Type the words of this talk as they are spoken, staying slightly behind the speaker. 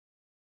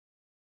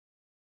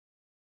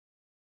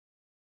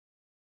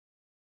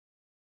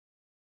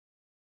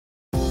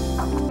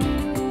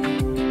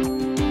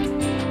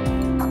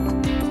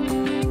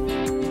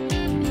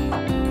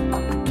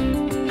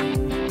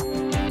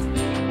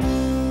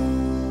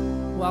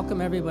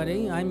welcome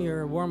everybody. I'm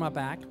your warm-up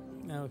act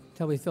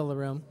until we fill the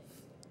room.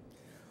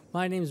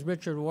 My name is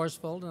Richard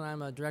Worsfold, and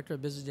I'm a Director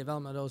of Business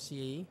Development at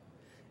OCE.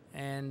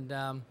 And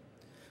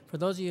for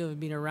those of you who have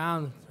been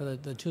around for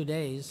the 2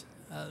 days,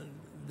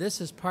 this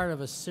is part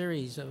of a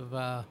series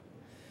of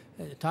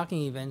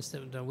talking events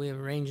that we have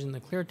arranged in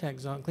the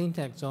clean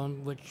tech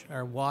zone, which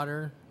are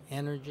water,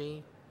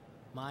 energy,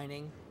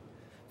 mining,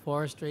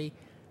 forestry,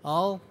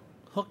 all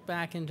hooked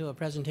back into a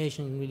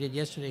presentation we did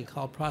yesterday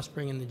called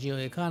Prospering in the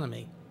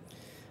Geo-Economy.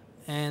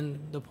 And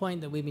the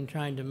point that we've been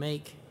trying to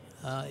make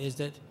is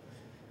that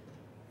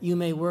you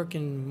may work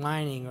in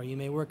mining, or you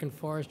may work in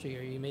forestry,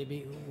 or you may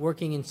be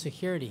working in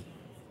security,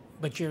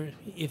 but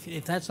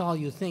if that's all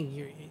you think,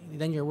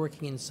 then you're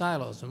working in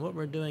silos. And what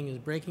we're doing is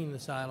breaking the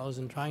silos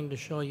and trying to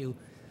show you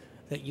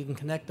that you can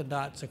connect the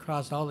dots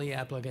across all the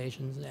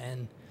applications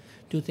and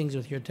do things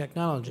with your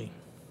technology.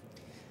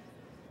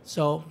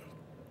 So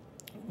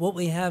what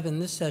we have in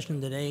this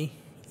session today,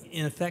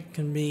 in effect,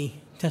 can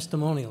be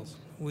testimonials.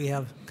 We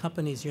have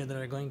companies here that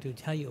are going to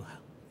tell you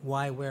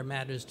why where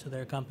matters to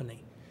their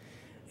company.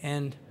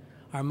 And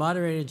our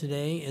moderator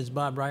today is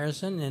Bob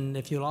Ryerson, and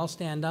if you'll all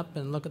stand up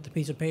and look at the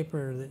piece of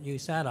paper that you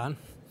sat on,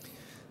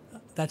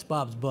 that's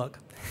Bob's book.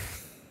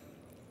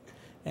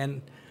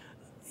 And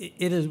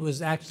it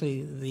was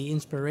actually the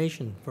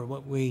inspiration for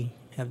what we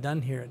have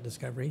done here at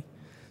Discovery.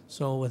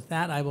 So with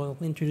that, I will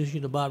introduce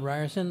you to Bob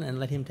Ryerson and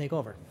let him take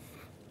over.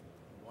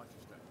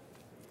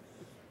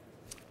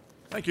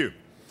 Thank you.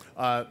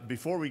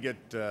 Before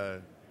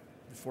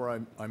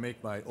I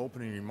make my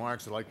opening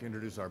remarks, I'd like to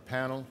introduce our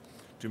panel.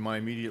 To my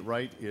immediate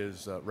right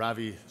is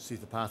Ravi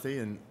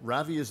Seethapathy, and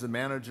Ravi is the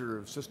Manager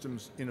of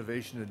Systems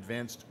Innovation and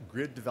Advanced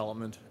Grid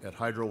Development at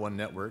Hydro One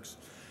Networks,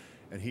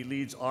 and he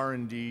leads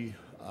R&D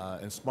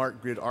and smart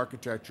grid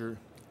architecture,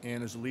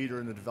 and is a leader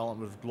in the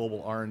development of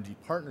global R&D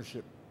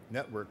partnership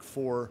network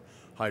for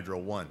Hydro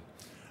One.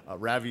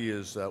 Ravi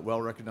is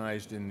well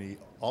recognized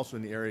also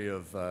in the area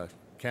of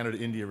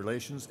Canada-India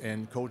relations,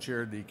 and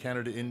co-chaired the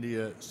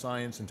Canada-India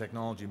Science and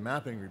Technology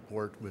Mapping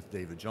Report with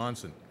David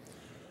Johnson,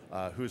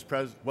 who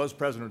was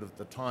president at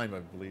the time, I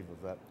believe,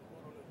 of that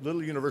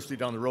little university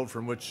down the road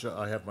from which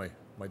I have my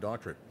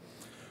doctorate.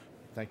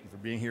 Thank you for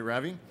being here,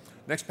 Ravi.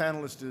 Next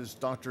panelist is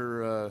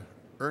Dr.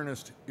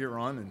 Ernest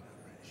Earon, and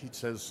he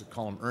says to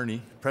call him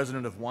Ernie,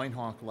 president of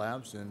WineHawk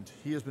Labs, and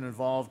he has been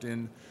involved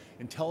in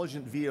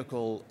intelligent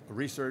vehicle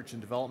research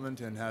and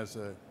development and has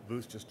a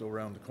booth just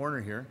around the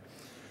corner here.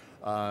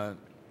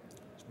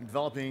 He's been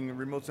developing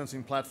remote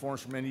sensing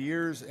platforms for many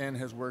years and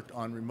has worked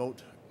on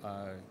remote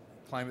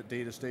climate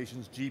data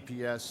stations,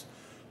 GPS,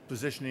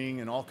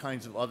 positioning, and all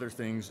kinds of other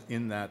things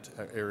in that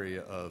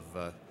area of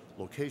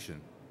location.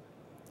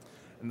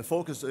 And the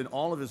focus in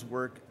all of his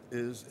work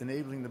is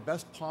enabling the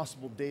best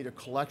possible data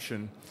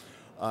collection,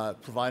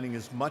 providing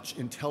as much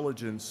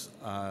intelligence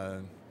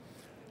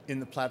in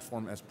the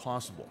platform as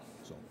possible.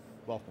 So,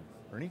 welcome,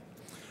 Ernie.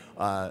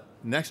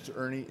 Next to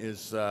Ernie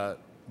is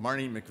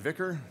Marni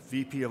McVicar,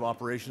 VP of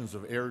Operations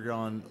of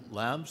Aeryon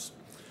Labs.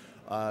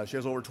 She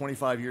has over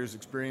 25 years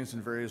experience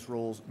in various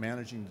roles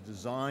managing the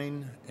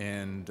design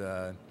and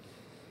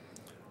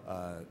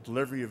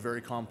delivery of very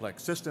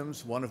complex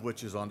systems, one of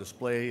which is on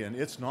display, and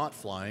it's not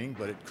flying,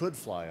 but it could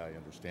fly, I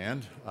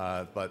understand.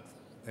 But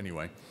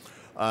anyway,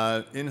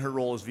 in her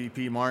role as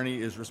VP, Marni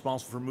is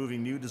responsible for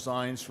moving new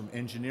designs from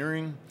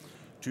engineering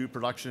to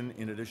production,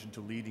 in addition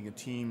to leading a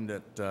team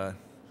that,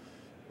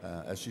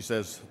 as she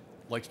says,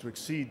 likes to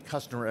exceed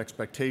customer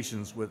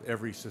expectations with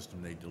every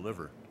system they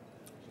deliver.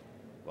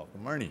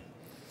 Welcome, Marni.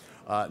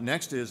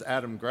 Next is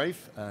Adam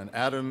Gryfe, and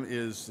Adam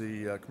is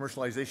the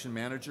Commercialization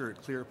Manager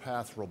at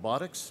Clearpath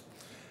Robotics.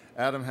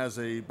 Adam has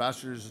a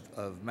Bachelor's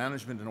of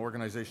Management and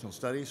Organizational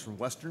Studies from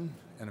Western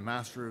and a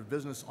Master of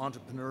Business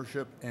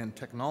Entrepreneurship and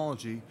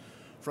Technology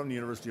from the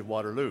University of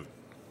Waterloo.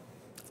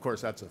 Of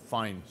course, that's a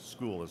fine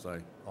school, as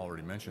I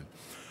already mentioned.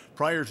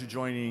 Prior to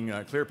joining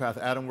Clearpath,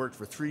 Adam worked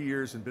for 3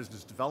 years in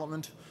business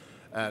development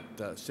at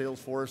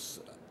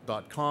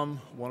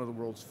Salesforce.com, one of the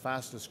world's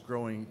fastest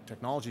growing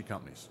technology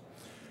companies.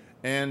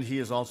 And he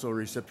is also a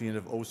recipient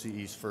of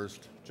OCE's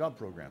first job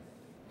program.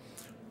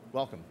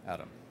 Welcome,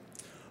 Adam.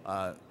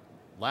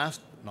 Last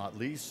but not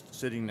least,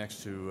 sitting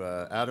next to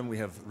Adam, we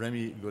have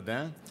Rémi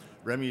Godin.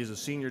 Rémi is a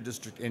Senior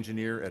District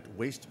Engineer at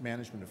Waste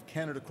Management of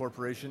Canada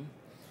Corporation.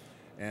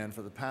 And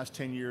for the past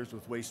 10 years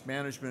with Waste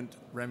Management,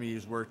 Rémi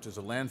has worked as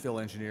a landfill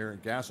engineer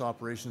and gas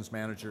operations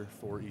manager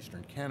for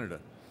Eastern Canada.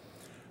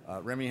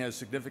 Rémi has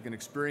significant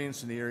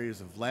experience in the areas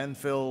of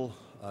landfill,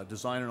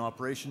 design and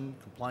operation,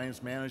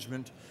 compliance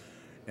management,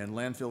 and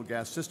landfill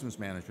gas systems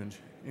management,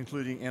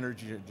 including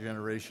energy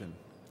generation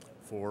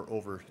for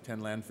over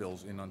 10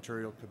 landfills in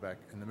Ontario, Quebec,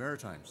 and the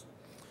Maritimes.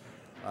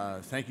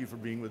 Thank you for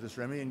being with us,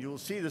 Rémi, and you will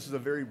see this is a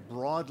very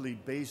broadly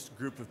based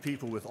group of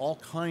people with all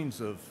kinds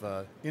of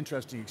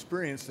interesting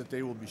experience that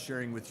they will be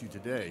sharing with you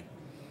today.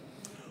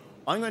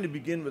 I'm going to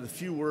begin with a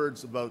few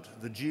words about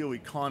the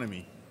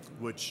geo-economy,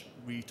 which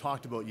we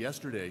talked about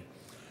yesterday.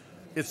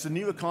 It's the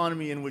new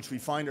economy in which we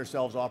find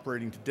ourselves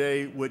operating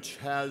today, which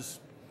has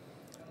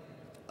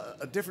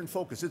a different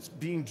focus. It's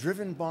being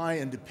driven by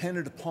and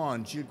dependent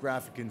upon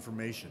geographic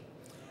information.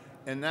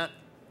 And that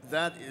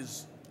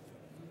is,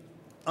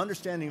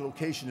 understanding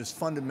location is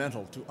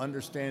fundamental to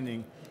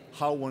understanding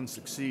how one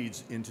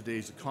succeeds in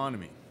today's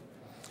economy.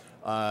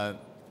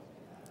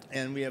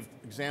 And we have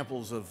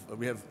examples of,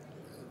 we have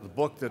the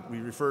book that we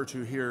refer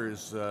to here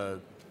is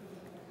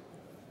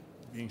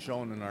being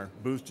shown in our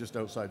booth just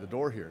outside the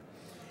door here.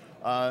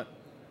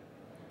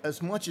 As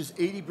much as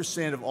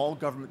 80% of all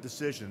government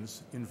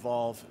decisions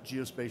involve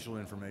geospatial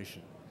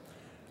information.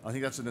 I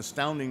think that's an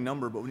astounding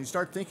number, but when you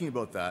start thinking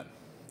about that,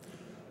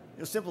 you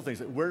know, simple things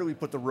like where do we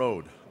put the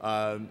road?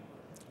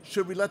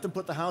 Should we let them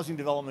put the housing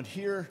development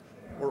here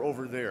or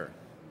over there?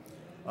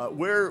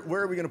 Where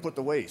are we going to put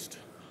the waste?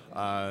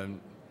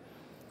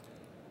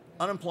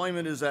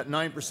 Unemployment is at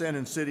 9%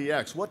 in City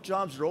X. What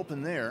jobs are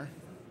open there?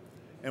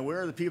 And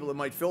where are the people that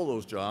might fill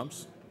those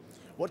jobs?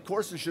 What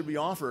courses should we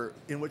offer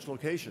in which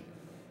location?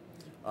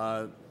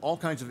 All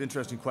kinds of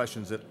interesting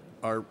questions that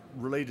are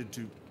related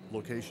to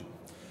location.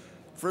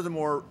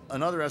 Furthermore,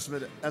 another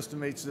estimate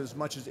estimates as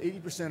much as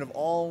 80% of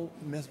all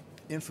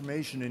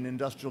information in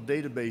industrial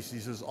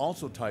databases is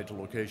also tied to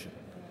location.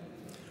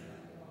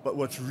 But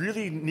what's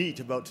really neat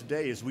about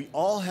today is we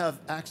all have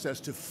access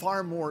to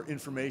far more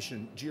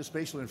information,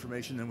 geospatial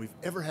information, than we've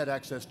ever had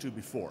access to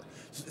before.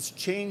 So it's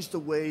changed the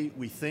way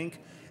we think,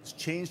 it's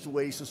changed the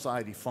way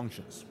society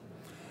functions.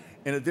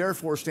 And it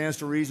therefore stands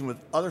to reason, with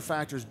other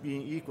factors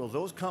being equal,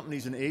 those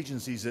companies and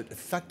agencies that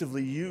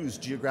effectively use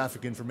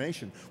geographic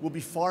information will be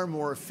far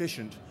more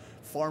efficient,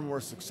 far more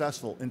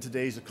successful in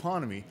today's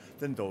economy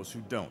than those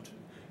who don't.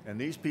 And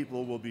these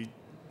people will be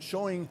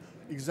showing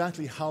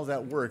exactly how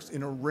that works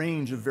in a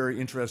range of very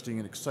interesting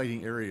and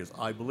exciting areas,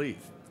 I believe.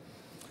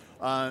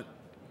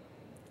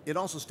 It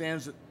also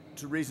stands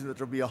to reason that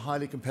there will be a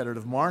highly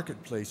competitive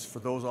marketplace for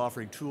those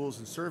offering tools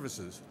and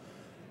services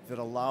that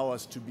allow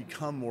us to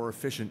become more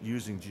efficient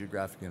using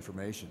geographic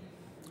information.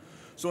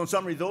 So in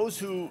summary, those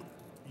who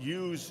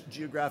use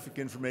geographic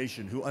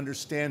information, who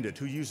understand it,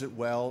 who use it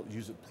well,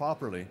 use it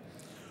properly,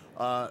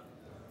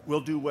 will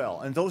do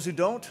well. And those who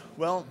don't,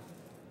 well,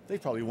 they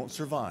probably won't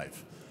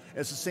survive.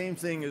 It's the same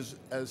thing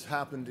as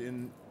happened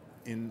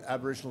in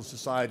Aboriginal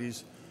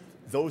societies.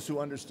 Those who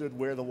understood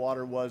where the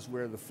water was,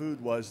 where the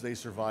food was, they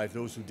survived.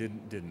 Those who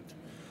didn't.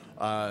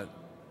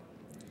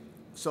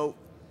 So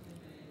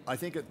I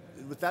think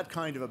with that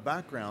kind of a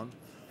background,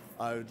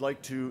 I would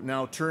like to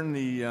now turn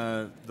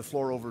the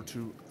floor over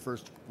to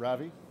first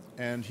Ravi,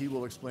 and he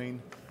will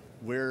explain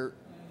why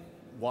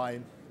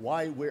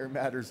where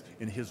matters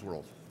in his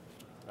world.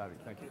 Ravi,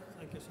 thank you.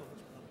 Thank you so much.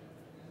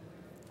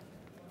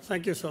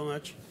 Thank you so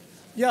much.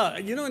 Yeah,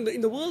 you know, in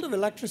the world of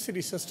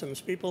electricity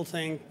systems, people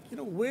think, you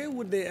know, where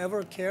would they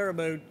ever care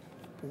about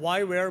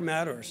why where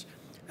matters?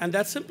 And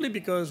that's simply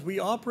because we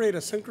operate a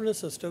synchronous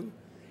system.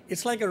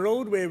 It's like a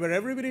roadway where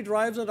everybody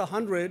drives at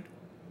 100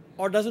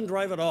 or doesn't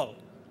drive at all.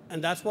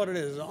 And that's what it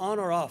is, on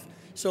or off.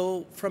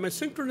 So from a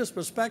synchronous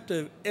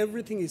perspective,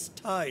 everything is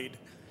tied.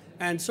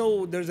 And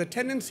so there's a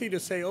tendency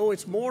to say, oh,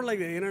 it's more like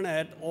the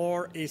internet,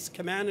 or it's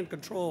command and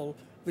control,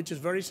 which is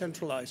very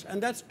centralized.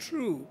 And that's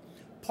true.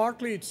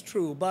 Partly it's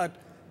true, but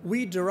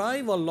we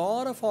derive a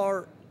lot of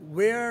our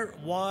where,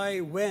 why,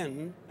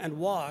 when, and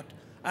what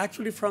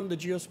actually from the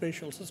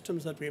geospatial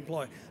systems that we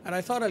employ. And I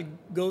thought I'd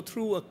go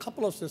through a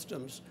couple of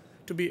systems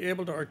to be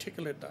able to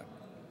articulate that.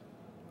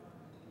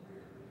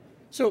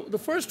 So the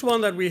first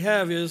one that we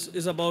have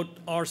is about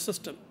our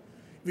system.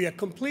 We are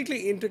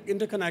completely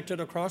interconnected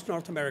across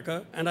North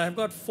America, and I've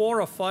got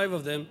 4 or 5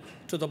 of them.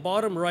 To the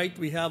bottom right,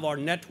 we have our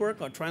network,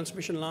 our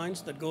transmission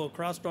lines that go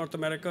across North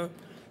America.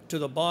 To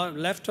the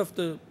left of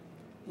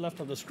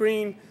the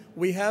screen,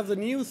 we have the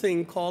new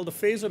thing called the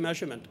phasor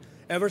measurement.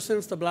 Ever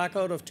since the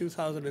blackout of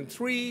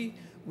 2003,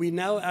 we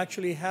now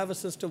actually have a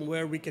system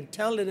where we can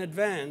tell in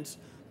advance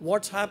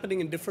what's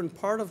happening in different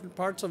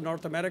parts of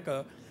North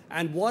America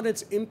and what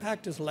its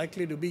impact is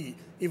likely to be.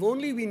 If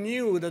only we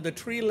knew that the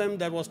tree limb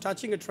that was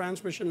touching a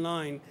transmission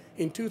line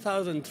in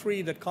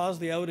 2003 that caused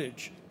the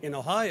outage in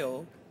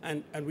Ohio,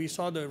 and we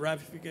saw the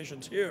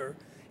ramifications here,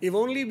 if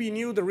only we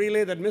knew the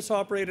relay that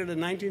misoperated in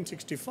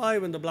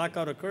 1965 when the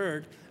blackout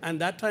occurred, and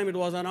that time it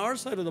was on our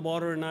side of the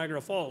border in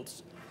Niagara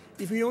Falls.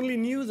 If we only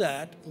knew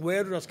that,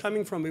 where it was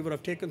coming from, we would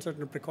have taken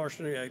certain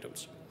precautionary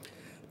items.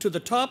 To the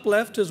top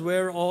left is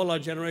where all our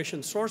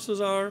generation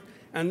sources are,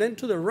 and then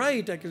to the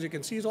right, as you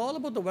can see, is all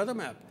about the weather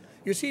map.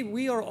 You see,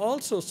 we are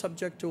also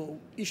subject to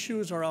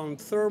issues around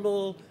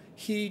thermal,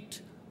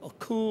 heat,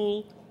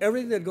 cool,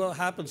 everything that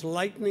happens,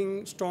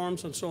 lightning,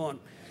 storms, and so on.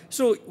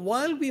 So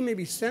while we may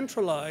be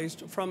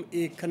centralized from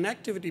a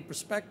connectivity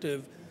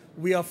perspective,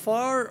 we are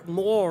far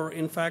more,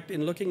 in fact,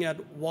 in looking at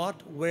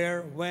what,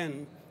 where,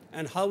 when,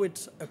 and how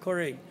it's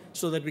occurring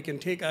so that we can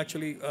take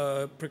actually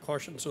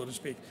precautions, so to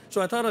speak.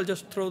 So I thought I'll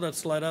just throw that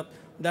slide up.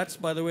 That's,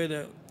 by the way,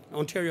 the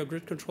Ontario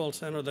Grid Control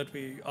Center that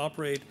we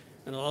operate,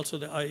 and also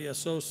the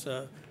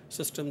IESO's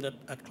system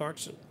at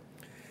Clarkson.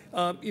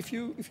 If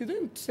you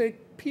then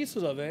take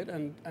pieces of it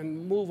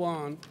and move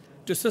on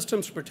to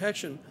systems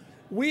protection,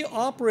 we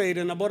operate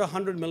in about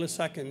 100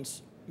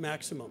 milliseconds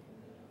maximum.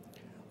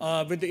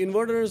 With the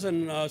inverters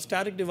and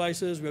static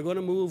devices, we're going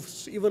to move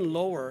even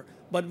lower.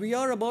 But we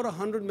are about a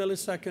 100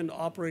 millisecond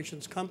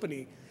operations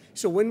company.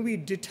 So when we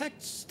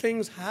detect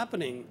things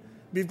happening,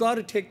 we've got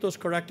to take those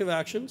corrective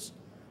actions.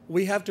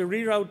 We have to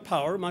reroute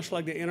power, much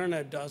like the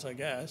internet does, I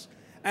guess.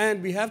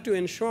 And we have to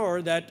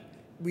ensure that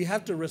we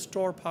have to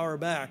restore power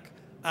back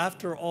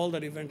after all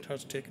that event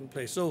has taken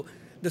place. So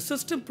the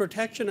system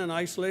protection and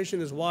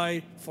isolation is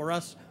why, for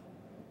us,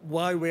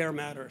 why where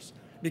matters.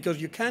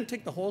 Because you can't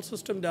take the whole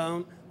system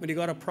down when you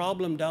got a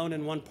problem down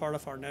in one part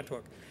of our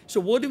network. So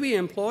what do we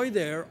employ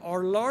there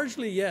are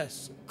largely,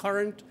 yes,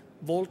 current,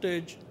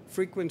 voltage,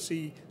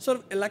 frequency, sort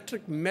of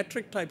electric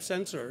metric type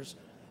sensors,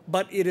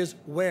 but it is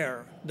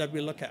where that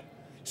we look at.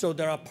 So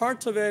there are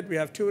parts of it, we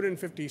have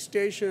 250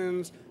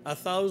 stations,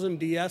 1,000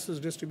 DSs,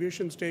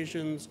 distribution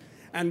stations,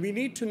 and we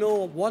need to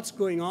know what's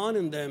going on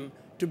in them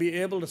to be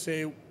able to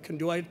say,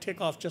 do I take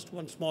off just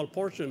one small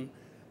portion,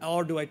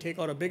 or do I take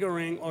out a bigger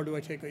ring, or do I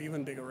take an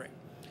even bigger ring?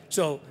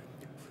 So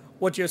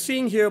what you're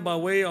seeing here by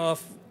way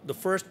of the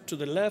first to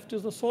the left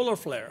is the solar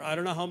flare. I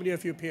don't know how many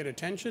of you paid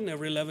attention.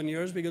 Every 11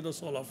 years we get the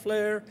solar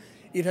flare.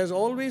 It has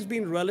always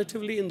been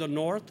relatively in the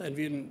north, and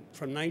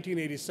from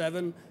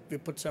 1987 we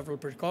put several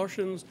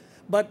precautions.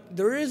 But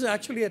there is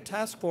actually a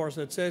task force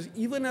that says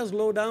even as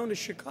low down as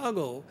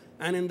Chicago,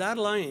 and in that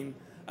line,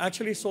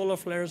 actually solar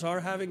flares are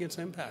having its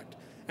impact.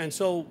 And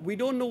so we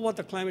don't know what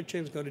the climate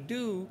change is going to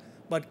do,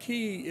 but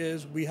key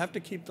is we have to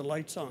keep the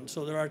lights on.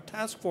 So there are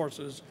task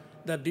forces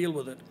that deal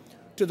with it.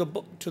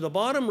 To the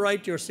bottom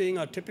right, you're seeing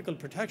our typical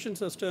protection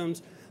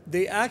systems.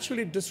 They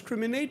actually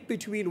discriminate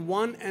between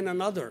one and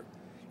another.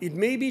 It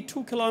may be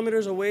 2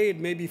 kilometers away, it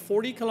may be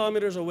 40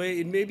 kilometers away,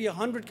 it may be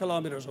 100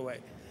 kilometers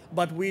away.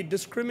 But we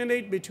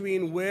discriminate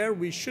between where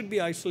we should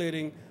be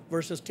isolating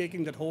versus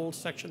taking that whole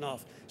section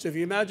off. So if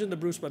you imagine the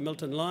Bruce by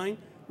Milton line,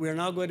 we are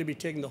now going to be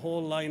taking the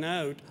whole line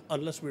out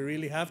unless we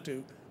really have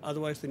to,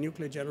 otherwise the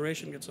nuclear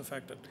generation gets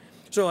affected.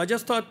 So I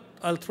just thought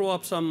I'll throw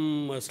up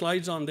some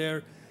slides on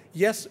there.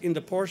 Yes, in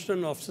the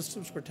portion of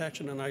systems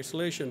protection and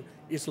isolation,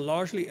 it's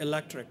largely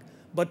electric.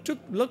 But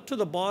look to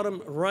the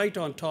bottom right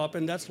on top,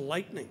 and that's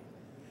lightning.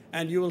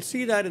 And you will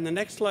see that in the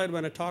next slide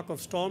when I talk of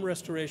storm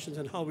restorations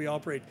and how we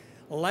operate.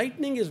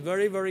 Lightning is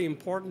very, very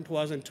important to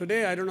us. And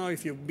today, I don't know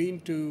if you've been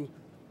to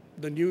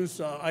the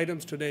news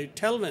items today,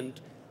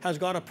 Telvent has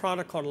got a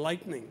product called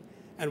Lightning.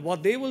 And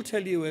what they will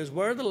tell you is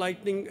where the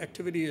lightning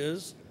activity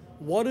is,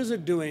 what is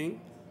it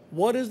doing,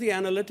 what is the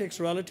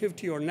analytics relative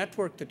to your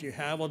network that you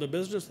have or the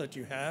business that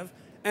you have,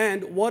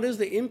 and what is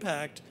the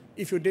impact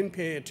if you didn't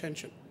pay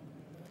attention.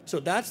 So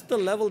that's the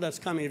level that's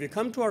coming. If you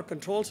come to our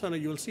control center,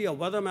 you'll see a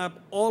weather map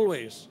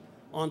always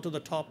onto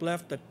the top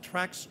left that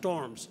tracks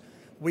storms.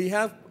 We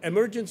have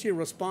emergency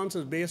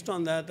responses based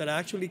on that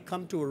actually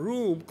come to a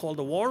room called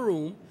the war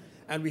room,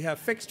 and we have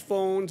fixed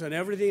phones and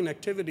everything and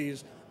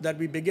activities that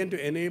we begin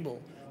to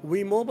enable.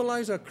 We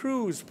mobilize our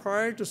crews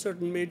prior to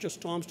certain major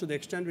storms to the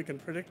extent we can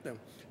predict them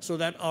so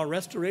that our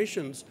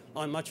restorations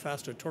are much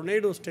faster.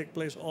 Tornadoes take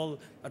place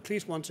at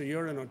least once a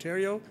year in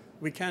Ontario.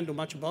 We can't do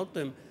much about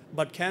them,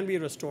 but can we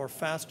restore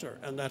faster?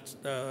 And that's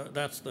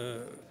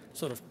the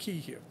sort of key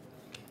here.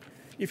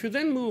 If you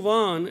then move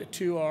on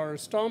to our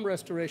storm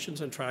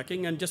restorations and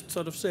tracking and just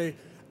sort of say,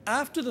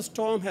 after the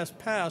storm has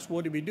passed,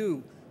 what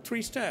do?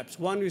 3 steps.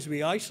 One is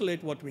we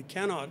isolate what we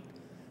cannot.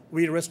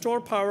 We restore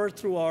power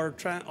through our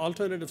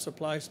alternative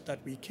supplies that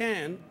we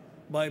can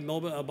by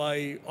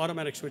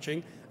automatic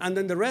switching, and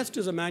then the rest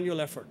is a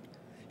manual effort.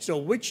 So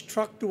which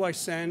truck do I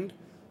send?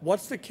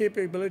 What's the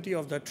capability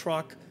of the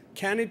truck?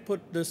 Can it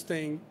put this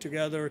thing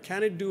together?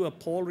 Can it do a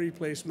pole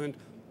replacement?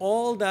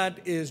 All that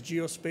is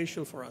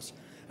geospatial for us.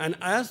 And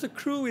as the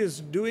crew is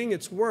doing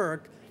its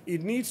work,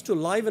 it needs to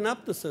liven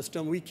up the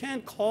system. We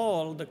can't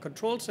call the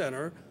control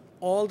center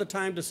all the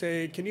time to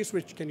say, can you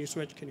switch, can you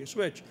switch, can you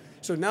switch?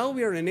 So now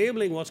we are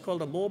enabling what's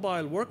called a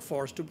mobile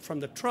workforce from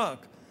the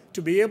truck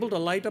to be able to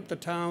light up the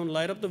town,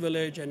 light up the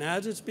village, and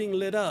as it's being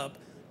lit up,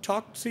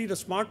 see the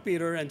smart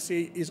meter and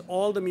see, is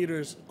all the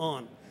meters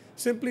on?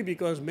 Simply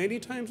because many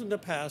times in the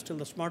past, till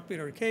the smart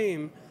meter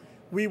came,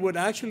 we would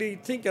actually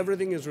think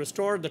everything is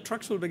restored, the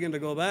trucks will begin to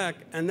go back,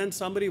 and then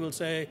somebody will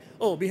say,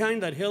 oh,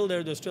 behind that hill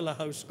there's still a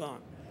house gone.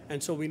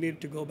 And so we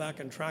need to go back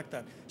and track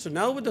that. So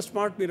now with the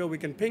smart meter, we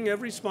can ping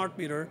every smart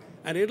meter,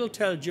 and it'll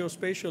tell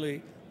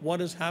geospatially what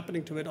is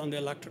happening to it on the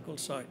electrical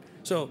side.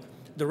 So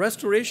the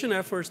restoration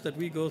efforts that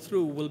we go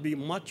through will be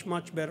much,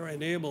 much better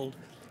enabled,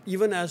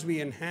 even as we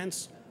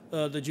enhance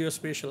the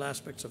geospatial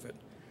aspects of it.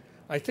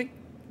 I think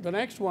the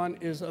next one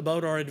is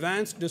about our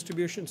advanced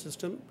distribution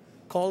system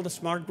called the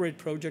Smart Grid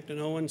project in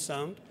Owen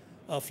Sound,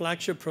 a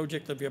flagship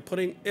project that we are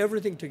putting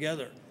everything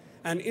together.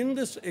 And in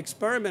this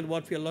experiment,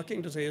 what we are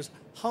looking to say is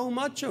how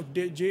much of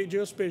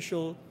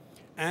geospatial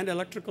and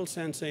electrical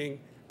sensing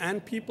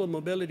and people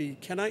mobility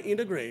can I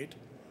integrate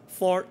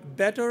for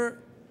better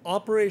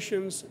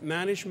operations,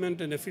 management,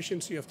 and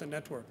efficiency of the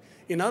network?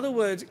 In other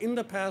words, in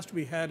the past,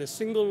 we had a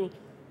single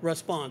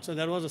response, and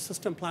that was a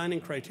system planning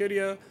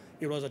criteria.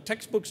 It was a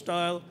textbook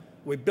style.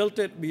 We built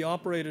it. We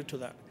operated to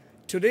that.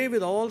 today,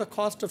 with all the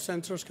cost of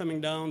sensors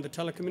coming down, the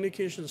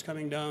telecommunications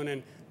coming down,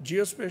 and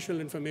geospatial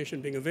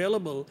information being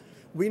available,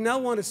 we now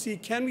want to see,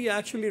 can we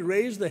actually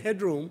raise the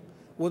headroom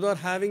without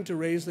having to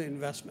raise the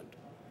investment?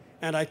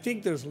 And I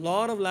think there's a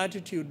lot of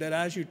latitude that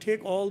as you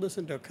take all this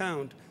into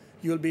account,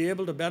 you'll be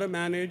able to better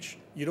manage.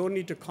 You don't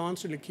need to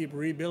constantly keep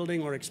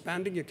rebuilding or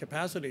expanding your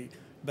capacity,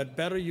 but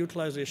better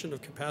utilization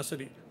of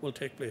capacity will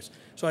take place.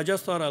 So I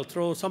just thought I'll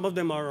throw, some of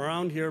them are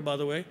around here, by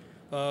the way,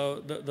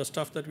 the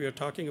stuff that we are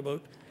talking about.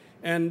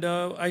 And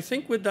I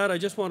think with that, I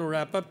just want to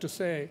wrap up to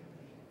say,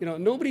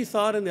 nobody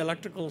thought in the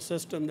electrical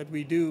system that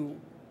we do,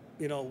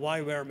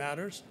 why, where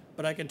matters.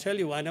 But I can tell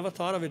you, I never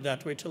thought of it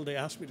that way till they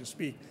asked me to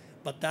speak.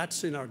 But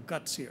that's in our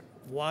guts here.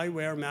 Why,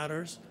 where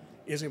matters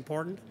is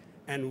important.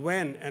 And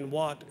when and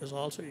what is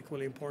also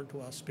equally important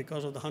to us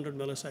because of the 100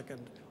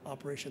 millisecond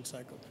operation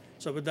cycle.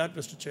 So with that,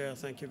 Mr. Chair,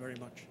 thank you very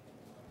much.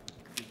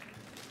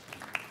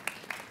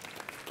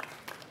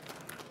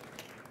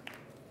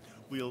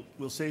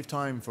 We'll save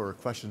time for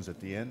questions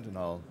at the end, and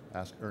I'll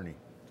ask Ernie.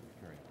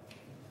 All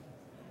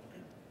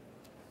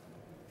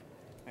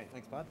right,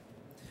 thanks, Bob.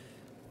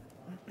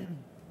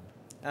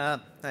 Hi,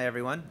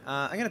 everyone.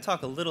 I'm going to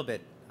talk a little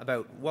bit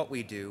about what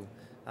we do,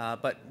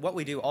 but what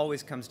we do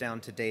always comes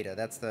down to data.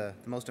 That's the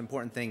most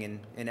important thing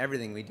in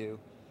everything we do.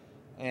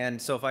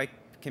 And so if I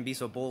can be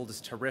so bold as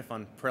to riff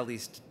on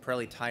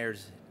Pirelli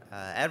Tires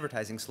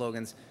advertising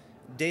slogans,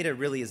 data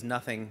really is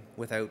nothing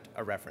without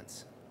a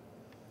reference.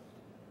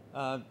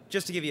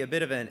 Just to give you a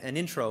bit of an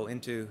intro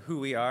into who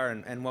we are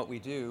and what we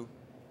do,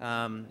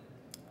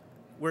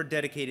 we're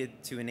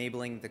dedicated to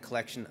enabling the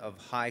collection of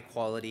high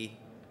quality,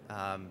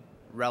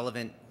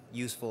 relevant,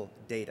 useful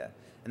data.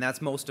 And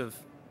that's most of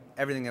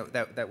everything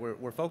that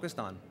we're focused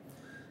on.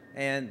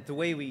 And the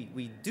way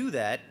we do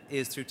that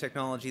is through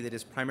technology that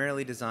is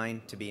primarily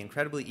designed to be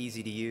incredibly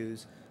easy to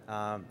use,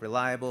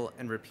 reliable,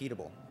 and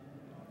repeatable.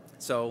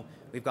 So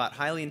we've got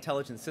highly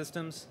intelligent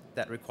systems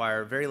that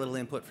require very little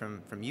input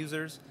from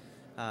users,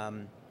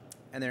 and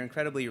they're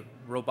incredibly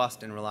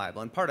robust and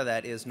reliable. And part of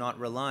that is not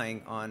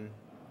relying on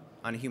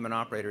a human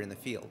operator in the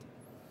field.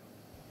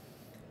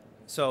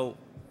 So,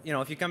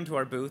 if you come to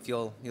our booth,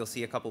 you'll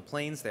see a couple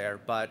planes there,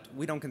 but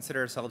we don't consider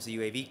ourselves a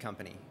UAV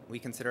company. We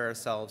consider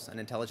ourselves an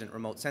intelligent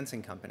remote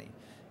sensing company.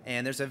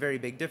 And there's a very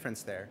big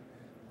difference there.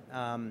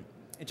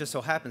 It just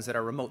so happens that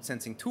our remote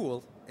sensing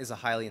tool is a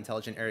highly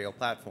intelligent aerial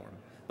platform.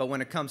 But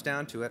when it comes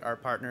down to it, our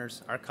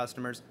partners, our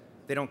customers,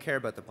 they don't care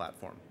about the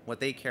platform. What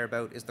they care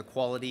about is the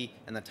quality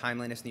and the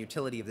timeliness and the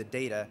utility of the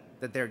data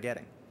that they're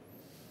getting.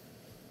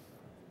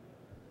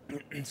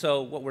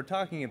 So what we're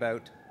talking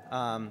about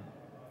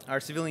are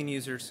civilian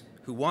users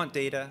who want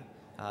data,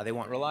 they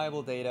want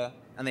reliable data,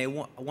 and they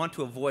want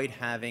to avoid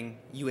having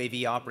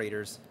UAV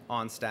operators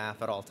on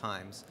staff at all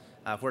times.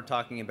 If we're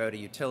talking about a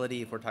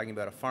utility, if we're talking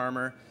about a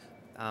farmer,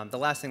 the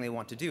last thing they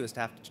want to do is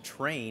to have to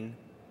train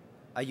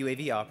a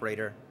UAV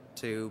operator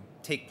to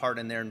take part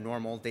in their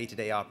normal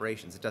day-to-day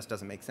operations. It just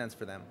doesn't make sense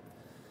for them.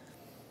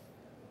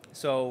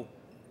 So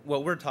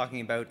what we're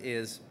talking about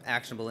is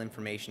actionable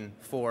information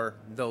for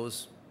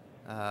those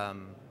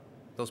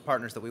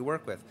partners that we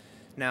work with.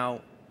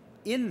 Now,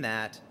 in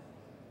that,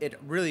 it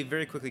really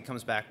very quickly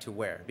comes back to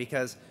where.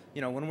 Because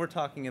when we're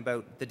talking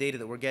about the data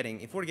that we're getting,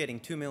 if we're getting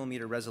 2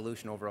 millimeter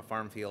resolution over a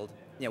farm field,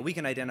 we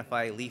can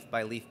identify leaf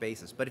by leaf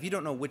basis. But if you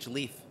don't know which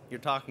leaf you're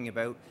talking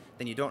about,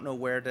 then you don't know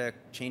where to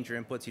change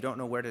your inputs, you don't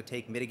know where to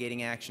take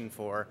mitigating action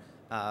for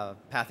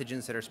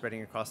pathogens that are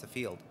spreading across the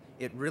field.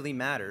 It really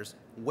matters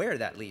where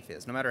that leaf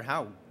is, no matter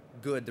how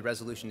good the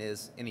resolution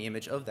is in the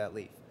image of that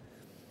leaf.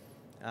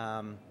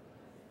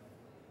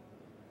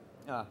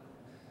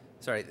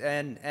 Sorry,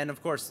 and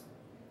of course,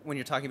 when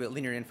you're talking about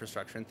linear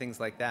infrastructure and things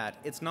like that,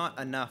 it's not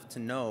enough to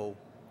know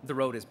the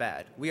road is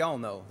bad. We all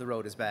know the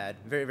road is bad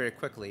very, very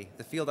quickly.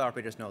 The field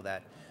operators know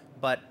that.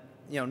 But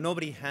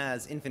nobody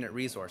has infinite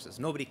resources.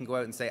 Nobody can go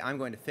out and say, I'm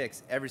going to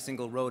fix every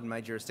single road in my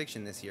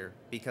jurisdiction this year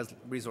because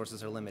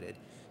resources are limited.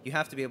 You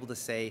have to be able to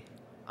say,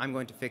 I'm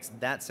going to fix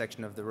that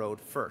section of the road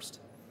first.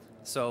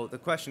 So the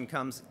question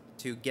comes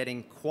to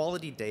getting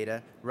quality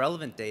data,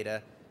 relevant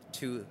data,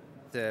 to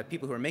the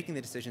people who are making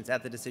the decisions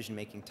at the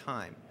decision-making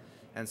time.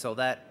 And so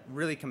that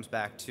really comes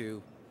back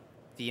to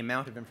the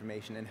amount of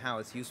information and how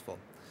it's useful.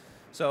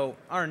 So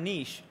our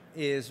niche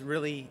is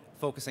really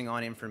focusing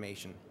on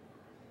information.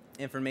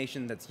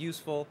 Information that's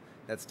useful,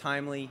 that's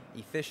timely,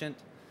 efficient.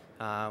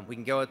 We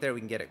can go out there,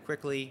 we can get it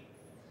quickly.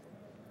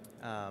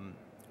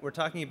 We're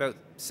talking about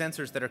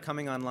sensors that are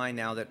coming online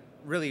now that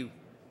really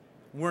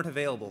weren't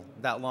available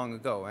that long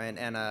ago.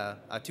 And a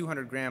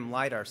 200-gram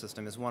LiDAR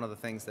system is one of the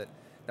things that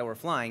we're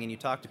flying. And you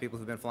talk to people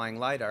who've been flying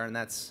LiDAR, and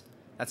that's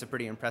a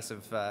pretty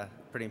impressive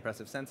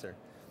sensor.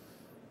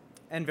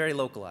 And very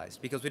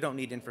localized, because we don't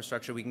need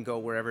infrastructure. We can go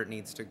wherever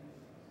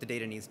the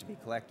data needs to be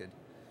collected.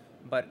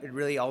 But it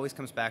really always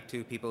comes back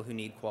to people who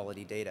need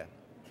quality data.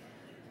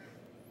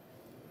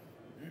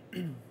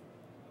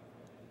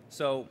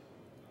 So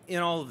in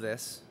all of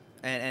this,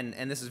 and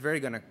this is very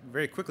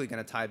quickly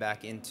going to tie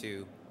back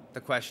into the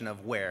question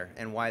of where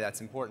and why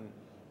that's important,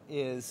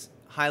 is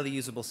highly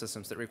usable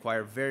systems that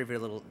require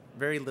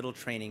very little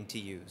training to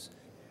use.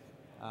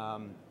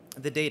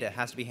 The data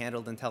has to be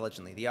handled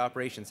intelligently. The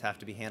operations have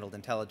to be handled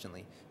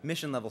intelligently.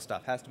 Mission level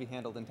stuff has to be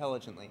handled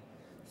intelligently.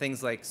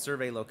 Things like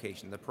survey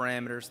location, the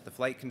parameters, the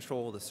flight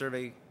control, the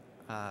survey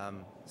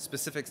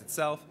specifics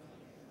itself,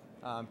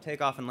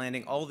 takeoff and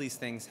landing, all these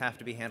things have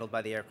to be handled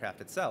by the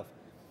aircraft itself.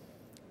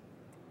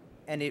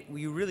 And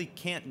you really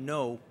can't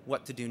know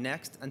what to do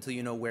next until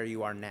you know where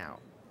you are now.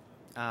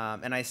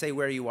 And I say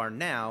where you are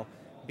now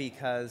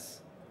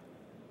because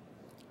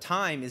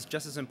time is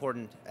just as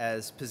important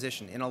as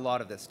position in a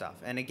lot of this stuff.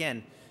 And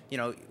again, you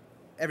know,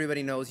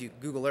 everybody knows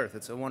Google Earth.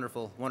 It's a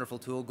wonderful, wonderful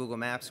tool. Google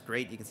Maps,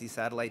 great. You can see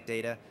satellite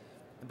data.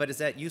 But is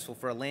that useful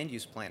for a land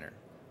use planner?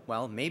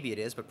 Well, maybe it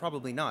is, but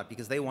probably not,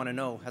 because they want to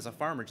know, has a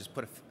farmer just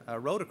put a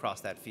road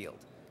across that field?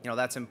 You know,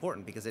 that's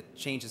important because it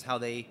changes how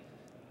they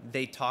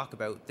talk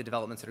about the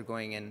developments that are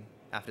going in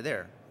after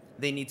there.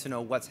 They need to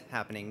know what's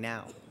happening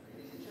now.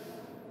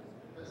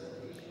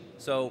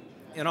 So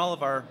in all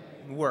of our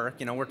work,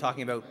 you know, we're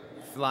talking about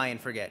fly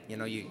and forget. You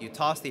know, you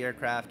toss the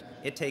aircraft,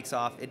 it takes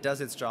off, it does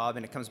its job,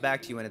 and it comes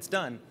back to you when it's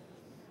done.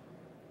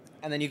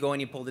 And then you go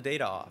and you pull the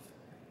data off.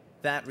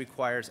 That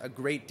requires a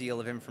great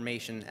deal of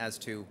information as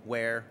to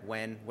where,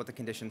 when, what the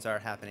conditions are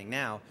happening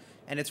now.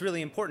 And it's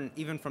really important,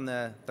 even from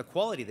the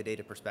quality of the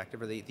data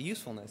perspective, or the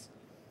usefulness.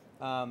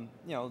 You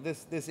know,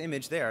 this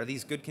image there, are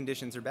these good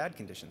conditions or bad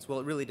conditions? Well,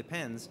 it really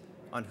depends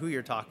on who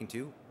you're talking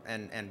to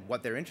and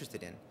what they're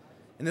interested in.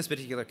 In this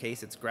particular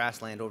case, it's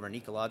grassland over an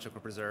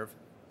ecological preserve,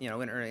 you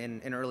know,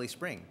 in early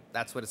spring.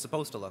 That's what it's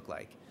supposed to look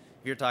like.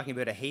 If you're talking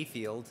about a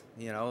hayfield,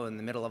 you know, in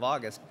the middle of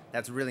August,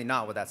 that's really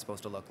not what that's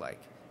supposed to look like.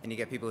 And you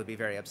get people who'd be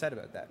very upset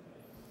about that.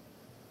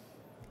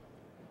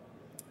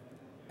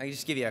 I can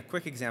just give you a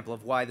quick example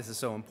of why this is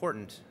so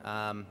important,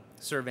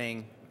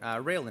 surveying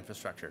rail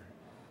infrastructure.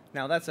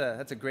 Now that's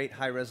a great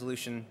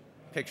high-resolution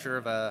picture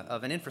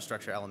of an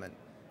infrastructure element.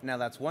 Now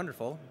that's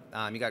wonderful.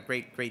 You got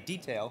great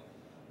detail,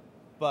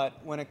 but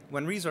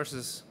when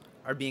resources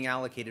are being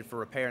allocated for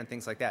repair and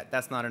things like that,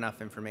 that's not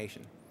enough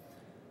information.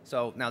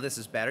 So now this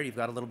is better. You've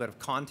got a little bit of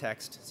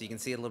context, so you can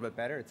see it a little bit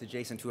better. It's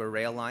adjacent to a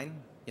rail line.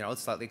 You know,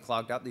 it's slightly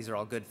clogged up. These are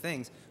all good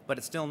things, but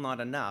it's still not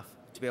enough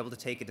to be able to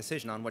take a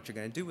decision on what you're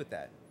going to do with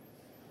that.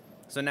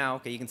 So now,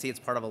 okay, you can see it's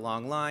part of a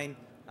long line.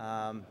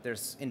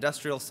 There's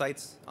industrial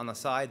sites on the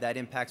side. That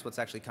impacts what's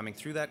actually coming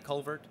through that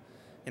culvert.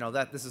 You know,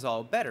 this is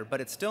all better, but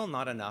it's still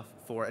not enough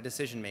for a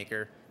decision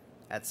maker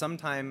at some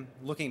time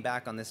looking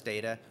back on this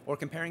data or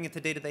comparing it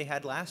to data they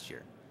had last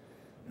year.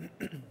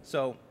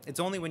 So it's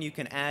only when you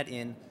can add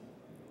in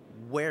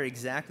where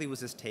exactly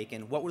was this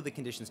taken, what were the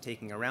conditions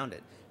taking around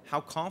it,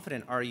 how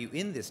confident are you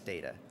in this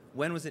data,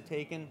 when was it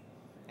taken,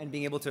 and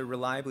being able to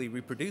reliably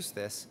reproduce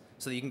this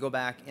so that you can go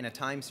back in a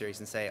time series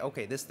and say,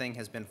 okay, this thing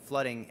has been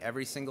flooding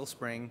every single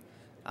spring,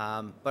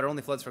 but it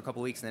only floods for a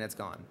couple weeks and then it's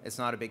gone. It's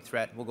not a big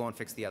threat. We'll go and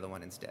fix the other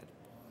one instead.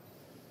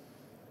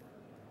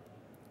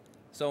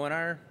 So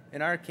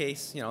in our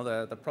case, you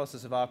know, the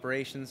process of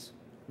operations,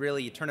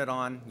 really you turn it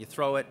on, you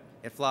throw it,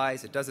 it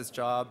flies, it does its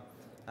job,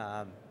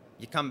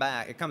 you come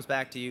back, it comes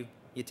back to you,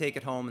 you take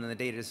it home, and then the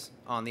data is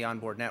on the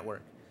onboard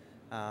network.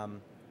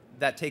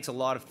 That takes a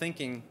lot of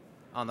thinking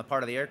on the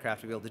part of the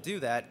aircraft to be able to do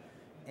that,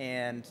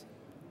 and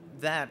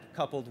that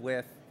coupled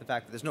with the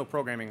fact that there's no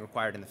programming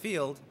required in the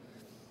field,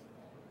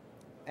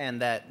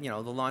 and that, you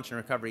know, the launch and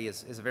recovery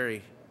is a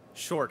very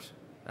short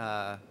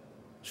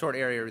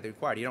area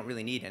required. You don't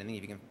really need anything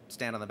if you can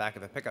stand on the back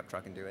of a pickup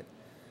truck and do it.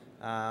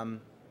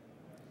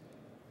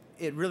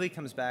 It really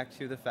comes back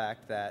to the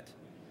fact that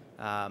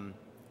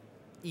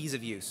ease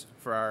of use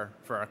for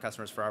our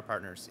customers, for our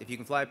partners. If you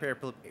can fly a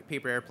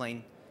paper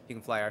airplane, you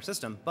can fly our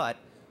system, but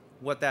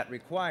what that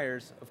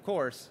requires, of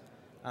course,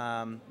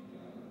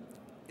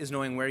 is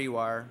knowing where you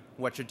are,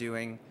 what you're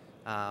doing.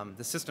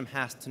 The system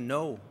has to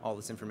know all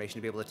this information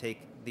to be able to take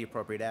the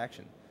appropriate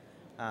action.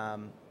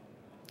 And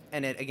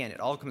again, it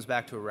all comes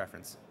back to a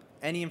reference.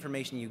 Any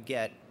information you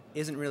get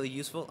isn't really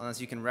useful unless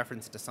you can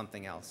reference it to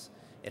something else.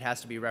 It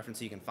has to be referenced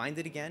so you can find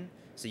it again,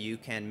 so you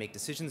can make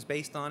decisions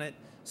based on it,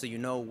 so you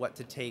know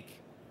what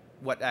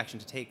action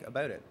to take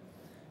about it.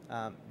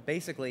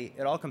 Basically,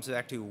 it all comes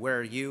back to where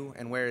are you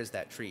and where is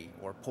that tree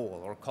or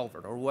pole or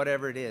culvert or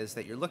whatever it is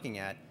that you're looking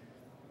at.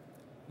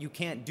 You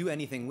can't do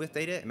anything with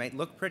data. It might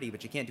look pretty,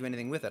 but you can't do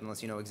anything with it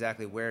unless you know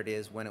exactly where it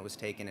is, when it was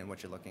taken, and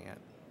what you're looking at.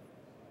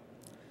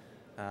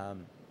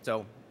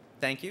 So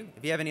thank you.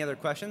 If you have any other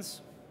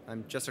questions,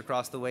 I'm just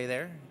across the way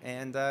there,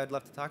 and I'd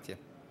love to talk to you.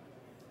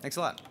 Thanks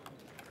a lot.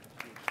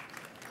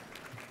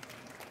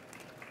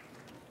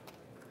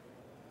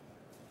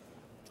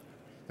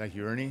 Thank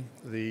you, Ernie.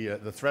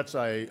 The threats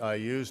I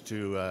used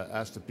to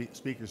ask the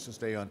speakers to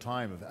stay on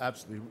time have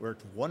absolutely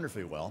worked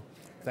wonderfully well.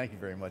 Thank you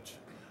very much.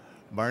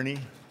 Marni,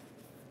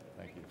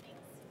 thank you.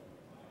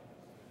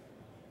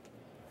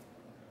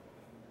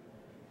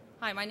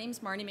 Hi, my name's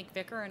Marni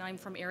McVicar, and I'm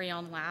from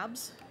Aeryon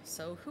Labs.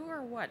 So who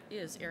or what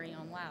is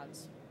Aeryon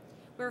Labs?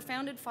 We were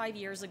founded 5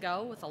 years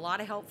ago with a lot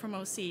of help from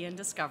OC and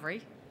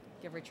Discovery.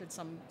 Give Richard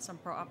some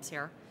props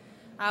here.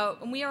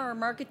 And we are a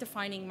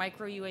market-defining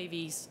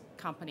micro-UAVs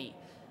company.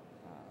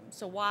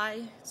 So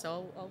why?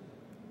 So I'll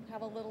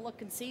have a little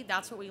look and see.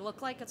 That's what we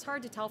look like. It's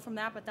hard to tell from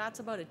that, but that's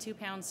about a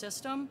 2-pound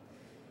system.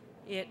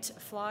 It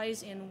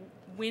flies in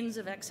winds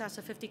of excess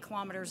of 50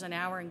 kilometers an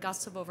hour and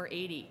gusts of over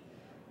 80.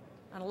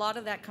 And a lot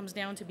of that comes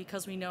down to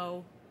because we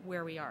know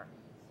where we are.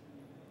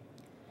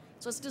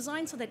 So it's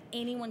designed so that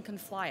anyone can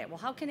fly it. Well,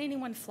 how can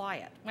anyone fly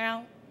it?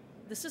 Well,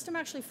 the system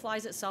actually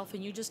flies itself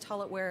and you just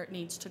tell it where it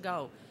needs to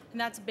go. And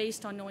that's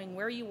based on knowing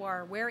where you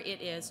are, where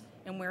it is,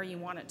 and where you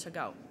want it to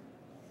go.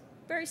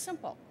 Very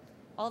simple.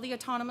 All the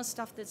autonomous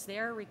stuff that's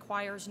there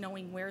requires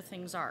knowing where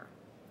things are.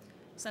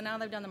 So now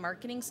that I've done the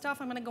marketing stuff,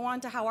 I'm going to go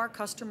on to how our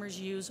customers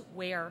use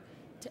where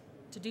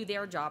to do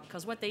their job,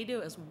 because what they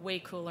do is way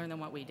cooler than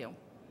what we do.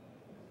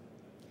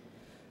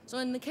 So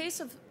in the case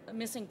of a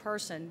missing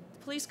person,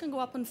 the police can go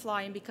up and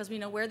fly, and because we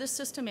know where the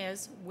system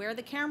is, where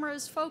the camera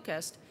is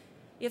focused,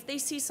 if they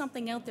see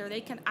something out there, they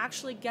can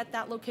actually get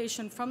that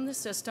location from the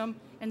system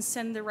and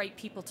send the right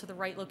people to the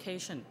right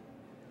location.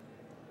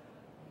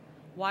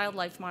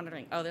 Wildlife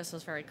monitoring. Oh, this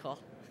is very cool.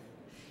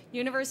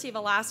 University of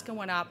Alaska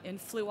went up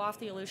and flew off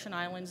the Aleutian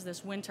Islands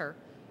this winter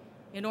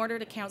in order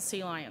to count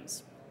sea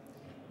lions.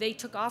 They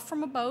took off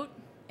from a boat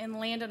and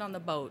landed on the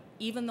boat,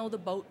 even though the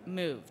boat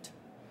moved.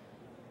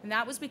 And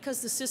that was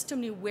because the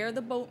system knew where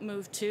the boat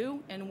moved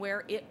to and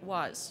where it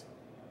was.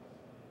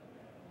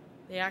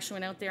 They actually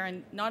went out there,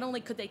 and not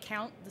only could they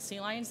count the sea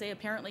lions, they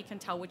apparently can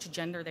tell which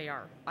gender they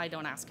are. I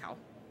don't ask how.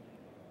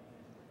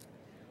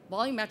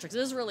 Volumetrics.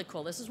 This is really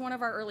cool. This is one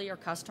of our earlier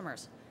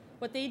customers.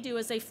 What they do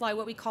is they fly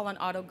what we call an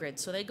auto grid.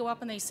 So they go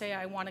up and they say,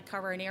 I want to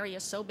cover an area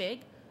so big,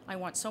 I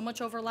want so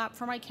much overlap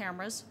for my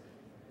cameras,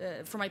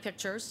 for my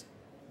pictures.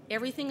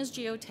 Everything is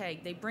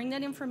geotagged. They bring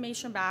that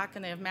information back,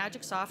 and they have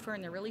magic software,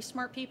 and they're really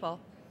smart people.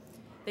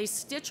 They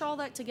stitch all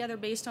that together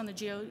based on the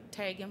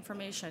geotag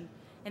information,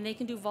 and they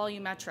can do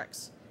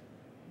volumetrics.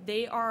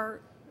 They are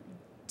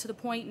to the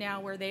point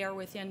now where they are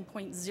within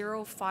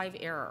 0.05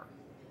 error,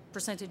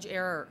 percentage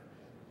error.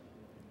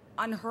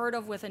 Unheard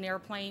of with an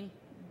airplane.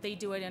 They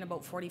do it in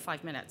about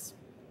 45 minutes.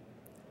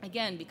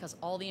 Again, because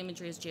all the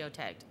imagery is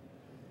geotagged.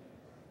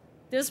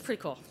 This is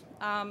pretty cool.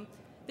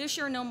 This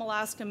year, Nome,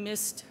 Alaska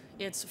missed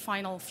its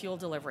final fuel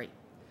delivery.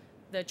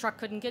 The truck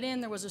couldn't get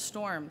in, there was a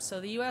storm. So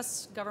the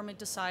US government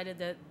decided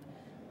that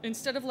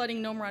instead of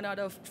letting Nome run out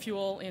of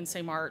fuel in,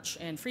 say, March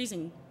and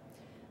freezing,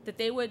 that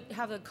they would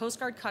have a Coast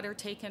Guard cutter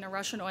take in a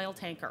Russian oil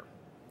tanker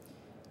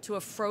to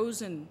a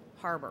frozen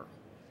harbor.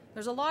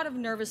 There's a lot of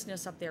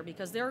nervousness up there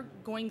because they're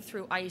going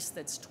through ice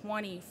that's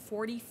 20,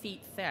 40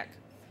 feet thick,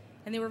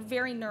 and they were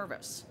very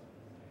nervous.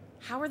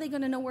 How are they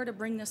going to know where to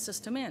bring this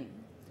system in?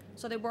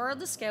 So they borrowed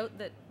the Scout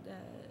that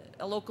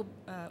a local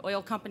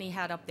oil company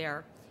had up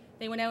there.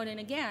 They went out and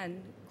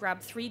again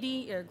grabbed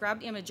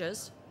grabbed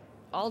images,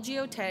 all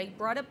geotagged,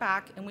 brought it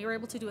back, and we were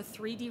able to do a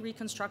 3D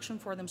reconstruction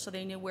for them so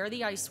they knew where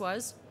the ice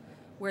was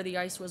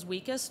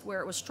weakest,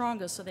 where it was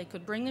strongest, so they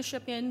could bring the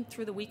ship in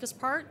through the weakest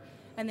part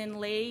and then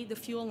lay the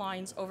fuel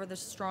lines over the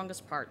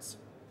strongest parts.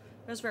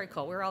 It was very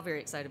cool. We were all very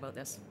excited about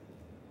this.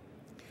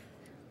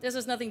 This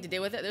has nothing to do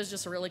with it. There's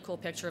just a really cool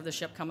picture of the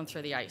ship coming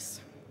through the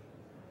ice.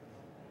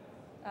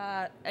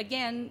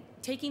 Again,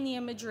 taking the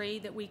imagery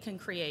that we can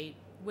create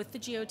with the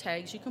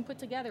geotags, you can put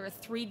together a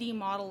 3D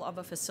model of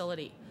a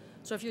facility.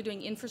 So if you're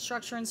doing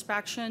infrastructure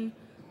inspection,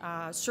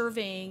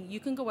 surveying, you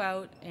can go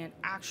out and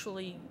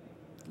actually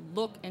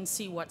look and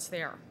see what's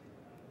there.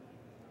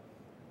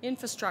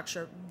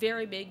 Infrastructure,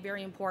 very big,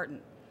 very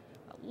important.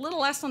 A little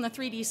less on the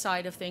 3D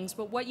side of things,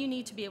 but what you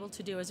need to be able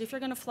to do is if you're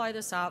going to fly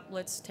this up,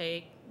 let's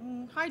take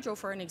hydro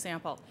for an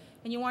example,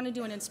 and you want to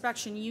do an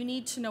inspection, you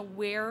need to know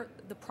where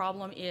the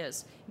problem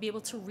is, be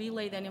able to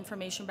relay that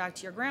information back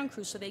to your ground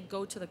crew so they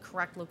go to the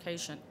correct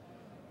location.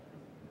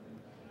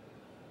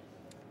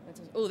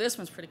 Oh, this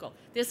one's pretty cool.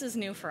 This is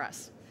new for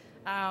us.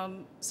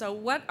 So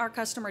what our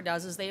customer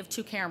does is they have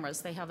 2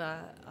 cameras. They have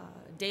a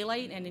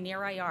daylight and an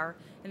near IR,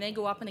 and they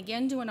go up and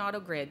again do an auto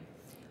grid,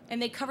 and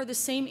they cover the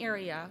same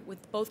area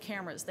with both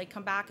cameras. They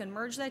come back and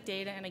merge that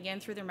data, and again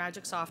through their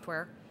magic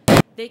software,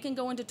 they can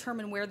go and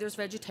determine where there's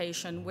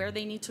vegetation, where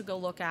they need to go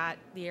look at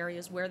the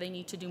areas where they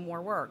need to do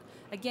more work.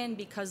 Again,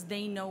 because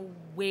they know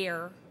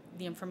where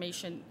the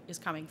information is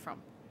coming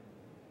from.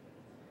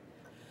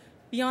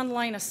 Beyond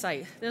line of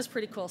sight, there's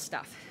pretty cool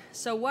stuff.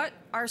 So what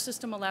our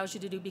system allows you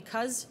to do,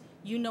 because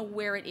you know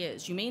where it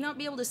is. You may not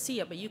be able to see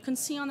it, but you can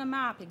see on the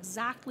map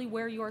exactly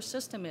where your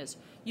system is.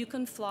 You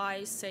can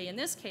fly, say in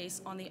this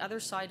case, on the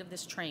other side of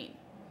this train.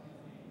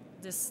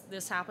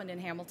 This happened in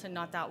Hamilton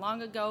not that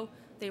long ago.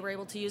 They were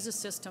able to use a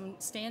system,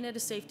 stand at a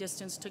safe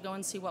distance to go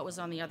and see what was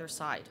on the other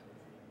side.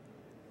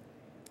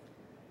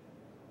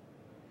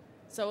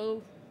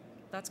 So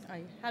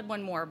I had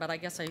one more, but I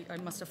guess I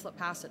must have flipped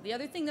past it. The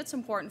other thing that's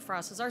important for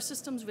us is our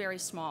system's very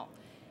small.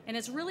 And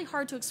it's really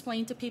hard to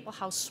explain to people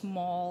how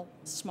small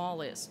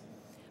is.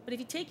 But if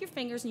you take your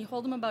fingers and you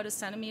hold them about 1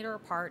 centimeter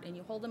apart and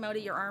you hold them out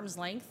at your arm's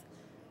length,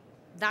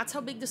 that's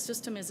how big the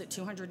system is at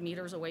 200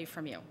 meters away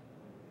from you.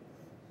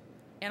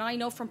 And I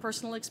know from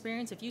personal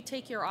experience, if you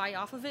take your eye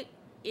off of it,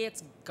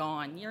 it's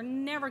gone. You're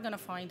never going to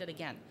find it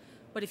again.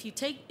 But if you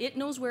take, it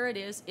knows where it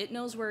is, it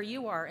knows where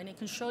you are, and it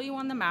can show you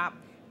on the map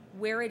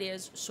where it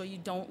is so you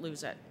don't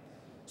lose it.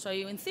 So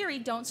you, in theory,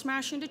 don't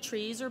smash into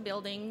trees or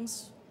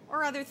buildings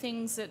or other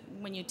things that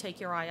when you take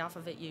your eye off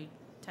of it, you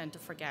tend to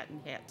forget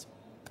and hit.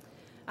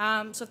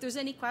 So if there's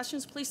any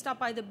questions, please stop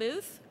by the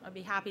booth. I'd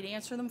be happy to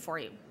answer them for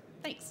you.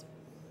 Thanks.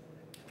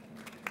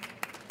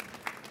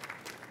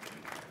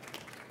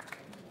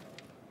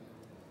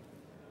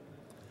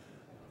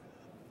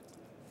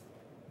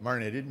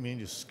 Marni, I didn't mean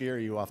to scare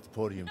you off the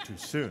podium too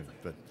soon,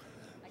 but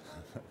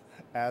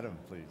Adam,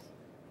 please.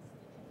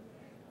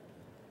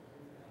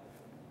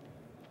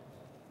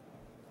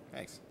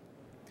 Thanks.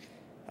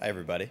 Hi,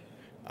 everybody.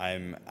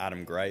 I'm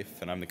Adam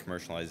Gryfe, and I'm the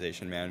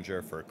Commercialization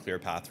Manager for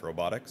Clearpath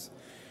Robotics.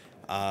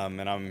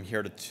 And I'm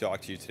here to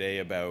talk to you today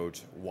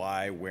about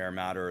why where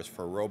matters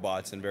for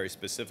robots, and very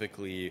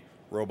specifically,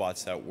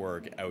 robots that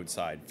work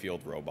outside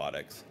field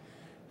robotics.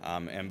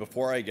 And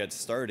before I get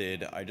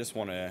started, I just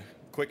want a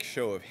quick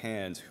show of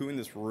hands. Who in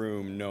this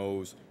room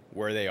knows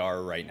where they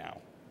are right now?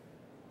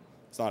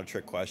 It's not a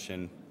trick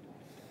question.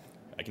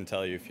 I can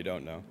tell you if you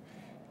don't know.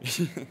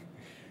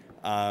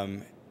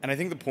 And I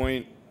think the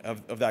point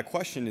of that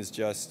question is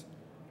just,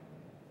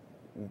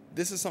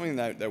 this is something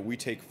that we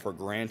take for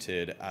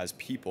granted as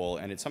people,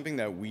 and it's something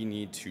that we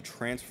need to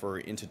transfer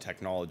into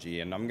technology.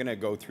 And I'm going to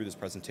go through this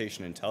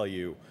presentation and tell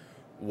you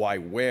why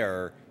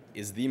where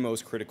is the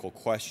most critical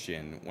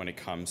question when it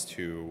comes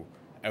to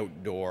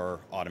outdoor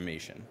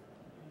automation.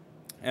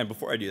 And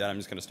before I do that, I'm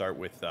just going to start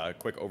with a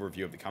quick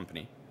overview of the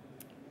company.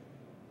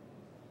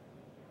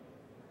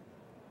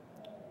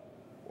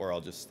 Or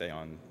I'll just stay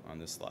on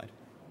this slide.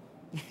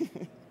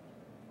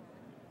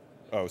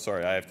 Oh,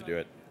 sorry, I have to do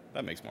it.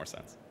 That makes more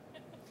sense.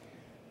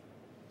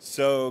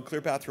 So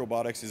Clearpath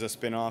Robotics is a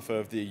spin-off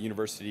of the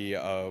University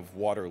of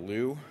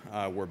Waterloo.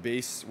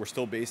 We're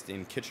still based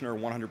in Kitchener,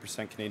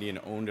 100% Canadian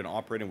owned and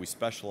operated. We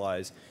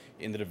specialize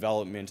in the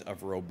development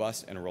of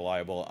robust and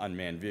reliable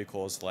unmanned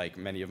vehicles, like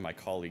many of my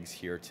colleagues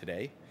here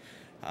today.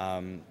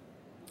 Well,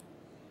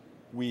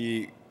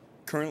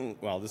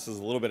 this is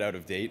a little bit out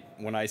of date.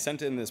 When I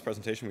sent in this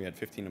presentation, we had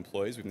 15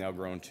 employees. We've now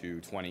grown to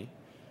 20.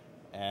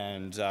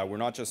 And we're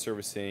not just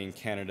servicing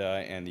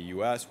Canada and the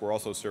US, we're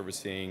also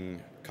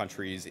servicing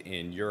countries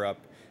in Europe,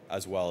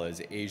 as well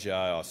as Asia,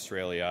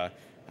 Australia,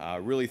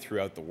 really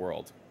throughout the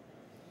world.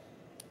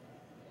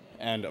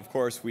 And of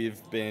course, we've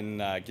been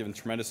given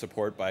tremendous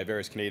support by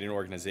various Canadian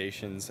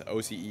organizations,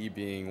 OCE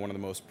being one of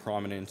the most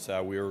prominent.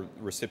 We were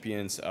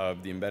recipients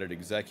of the Embedded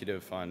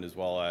Executive Fund, as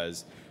well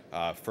as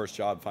first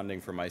job funding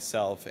for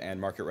myself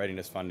and market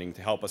readiness funding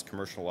to help us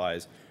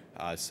commercialize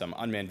some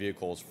unmanned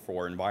vehicles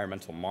for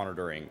environmental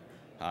monitoring,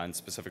 and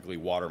specifically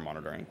water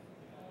monitoring.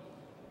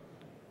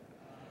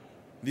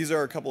 These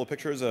are a couple of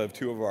pictures of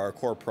two of our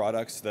core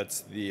products.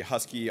 That's the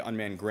Husky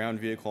unmanned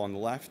ground vehicle on the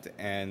left,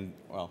 and,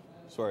 well,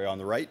 sorry, on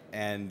the right,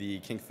 and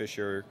the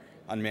Kingfisher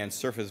unmanned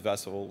surface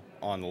vessel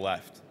on the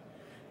left.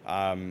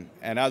 And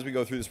as we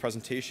go through this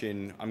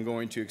presentation, I'm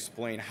going to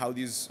explain how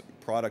these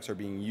products are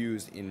being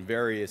used in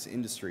various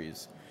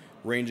industries,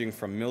 ranging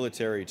from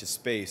military to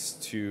space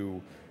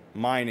to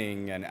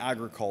mining and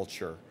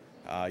agriculture,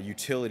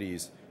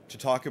 utilities, to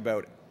talk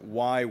about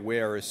why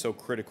where is so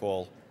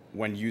critical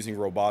when using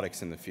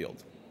robotics in the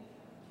field.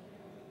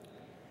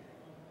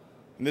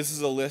 And this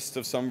is a list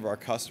of some of our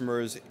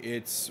customers.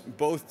 It's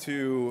both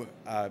to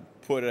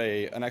put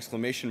an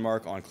exclamation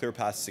mark on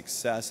Clearpath's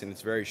success in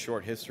its very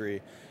short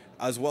history,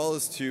 as well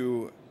as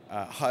to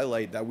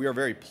highlight that we are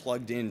very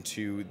plugged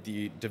into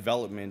the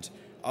development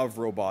of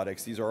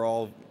robotics. These are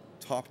all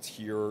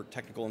top-tier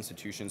technical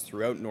institutions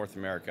throughout North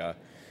America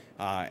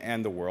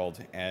and the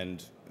world,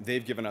 and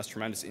they've given us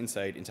tremendous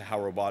insight into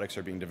how robotics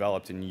are being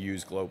developed and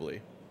used globally.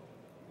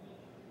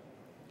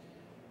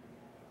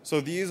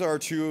 So these are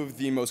two of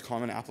the most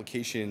common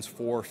applications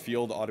for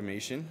field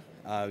automation.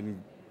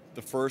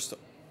 The first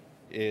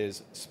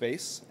is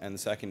space, and the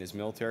second is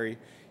military.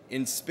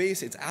 In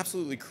space, it's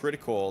absolutely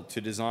critical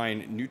to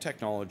design new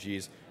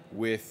technologies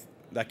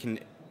that can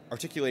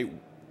articulate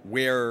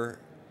where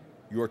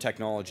your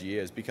technology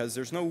is, because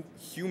there's no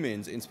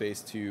humans in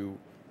space to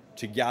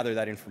gather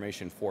that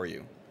information for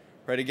you.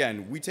 Right?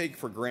 Again, we take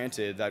for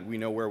granted that we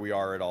know where we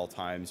are at all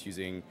times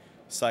using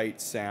sight,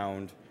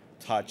 sound,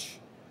 touch.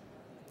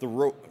 The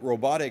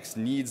robotics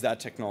needs that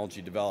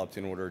technology developed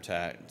in order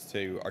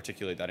to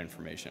articulate that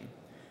information.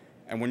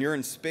 And when you're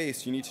in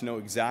space, you need to know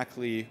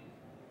exactly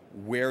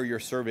where you're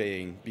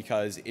surveying,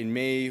 because it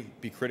may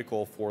be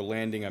critical for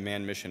landing a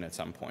manned mission at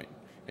some point.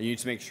 And you need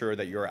to make sure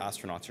that your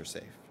astronauts are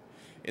safe.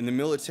 In the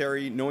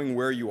military, knowing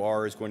where you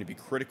are is going to be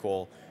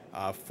critical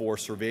for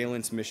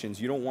surveillance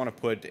missions. You don't want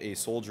to put a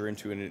soldier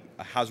into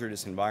a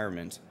hazardous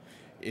environment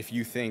if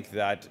you think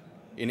that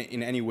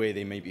in any way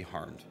they may be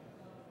harmed.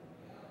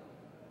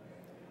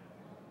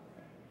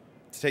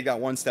 To take that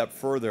one step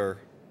further,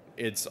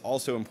 it's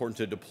also important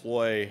to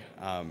deploy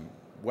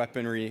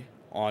weaponry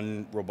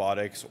on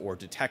robotics or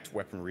detect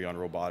weaponry on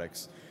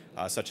robotics,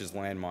 such as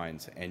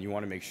landmines, and you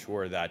want to make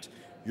sure that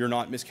you're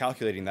not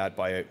miscalculating that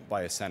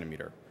by a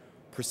centimeter.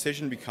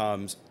 Precision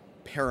becomes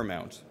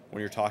paramount when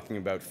you're talking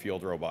about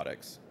field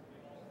robotics.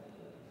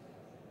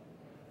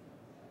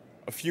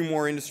 A few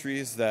more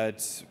industries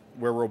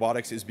where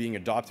robotics is being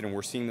adopted, and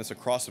we're seeing this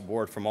across the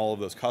board from all of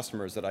those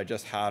customers that I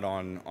just had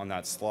on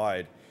that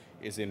slide,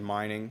 is in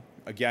mining.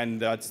 Again,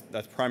 that's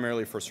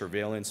primarily for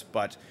surveillance,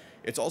 but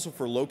it's also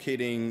for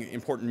locating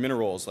important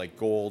minerals like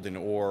gold and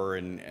ore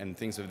and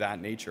things of that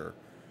nature,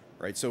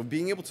 right? So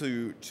being able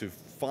to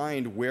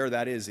find where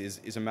that is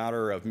a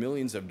matter of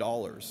millions of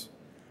dollars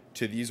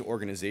to these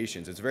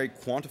organizations. It's very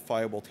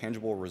quantifiable,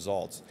 tangible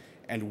results.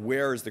 And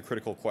where is the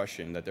critical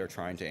question that they're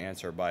trying to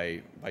answer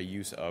by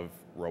use of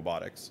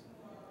robotics?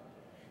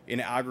 In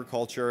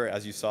agriculture,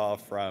 as you saw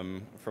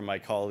from my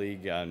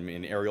colleague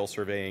in aerial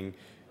surveying,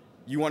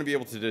 you want to be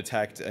able to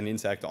detect an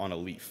insect on a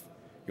leaf.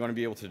 You want to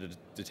be able to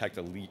detect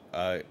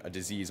a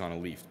disease on a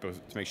leaf to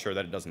make sure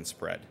that it doesn't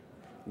spread.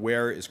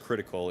 Where is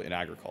critical in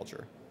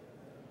agriculture?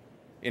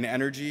 In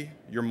energy,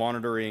 you're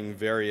monitoring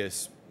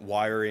various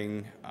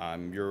wiring,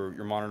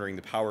 you're monitoring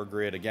the power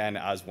grid, again,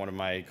 as one of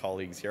my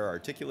colleagues here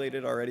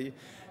articulated already.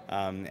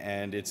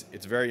 And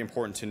it's very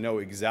important to know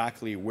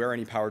exactly where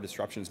any power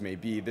disruptions may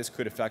be. This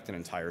could affect an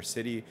entire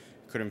city,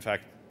 it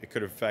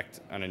could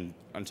affect an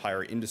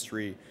entire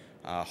industry,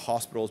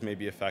 hospitals may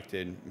be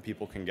affected, and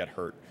people can get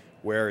hurt.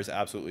 Where is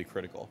absolutely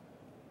critical.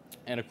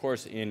 And of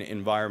course, in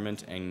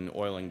environment and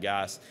oil and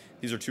gas,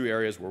 these are two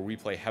areas where we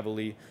play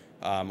heavily.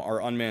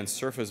 Our unmanned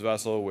surface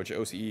vessel, which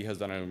OCE has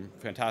done a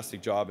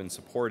fantastic job in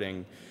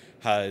supporting,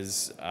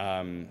 has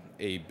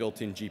a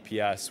built-in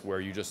GPS where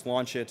you just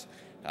launch it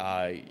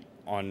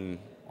on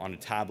a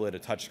tablet, a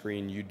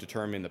touchscreen. You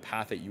determine the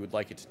path that you would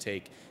like it to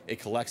take. It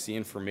collects the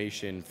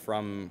information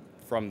from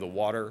the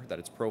water that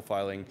it's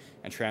profiling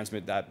and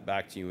transmit that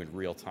back to you in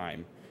real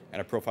time. And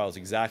it profiles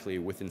exactly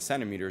within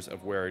centimeters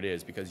of where it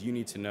is, because you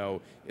need to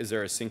know, is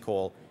there a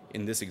sinkhole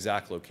in this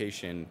exact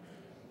location?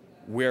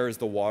 Where is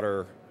the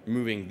water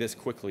moving this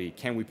quickly?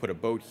 Can we put a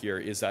boat here?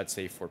 Is that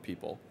safe for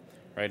people?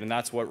 Right? And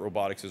that's what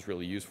robotics is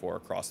really used for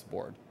across the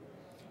board.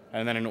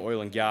 And then in oil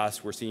and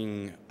gas, we're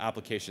seeing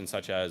applications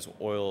such as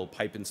oil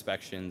pipe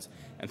inspections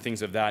and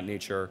things of that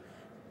nature.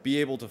 Be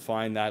able to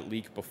find that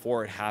leak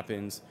before it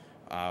happens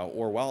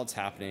or while it's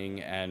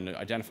happening, and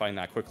identifying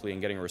that quickly and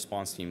getting a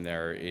response team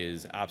there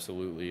is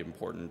absolutely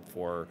important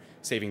for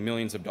saving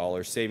millions of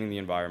dollars, saving the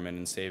environment,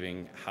 and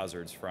saving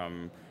hazards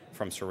from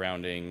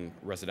surrounding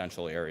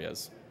residential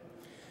areas.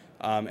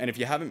 And if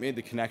you haven't made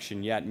the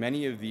connection yet,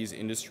 many of these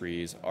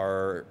industries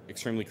are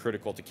extremely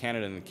critical to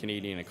Canada and the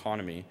Canadian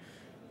economy.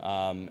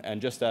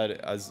 And just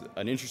as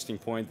an interesting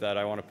point that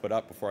I want to put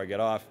up before I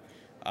get off,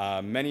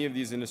 many of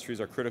these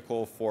industries are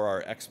critical for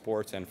our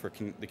exports and for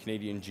the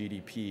Canadian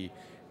GDP.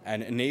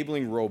 And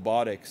enabling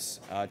robotics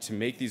to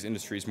make these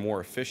industries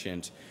more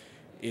efficient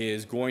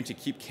is going to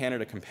keep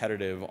Canada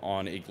competitive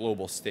on a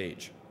global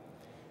stage.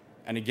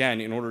 And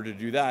again, in order to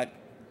do that,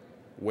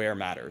 where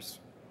matters.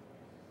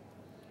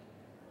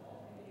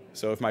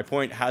 So if my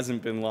point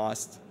hasn't been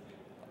lost,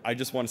 I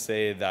just want to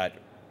say that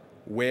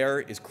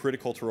where is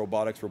critical to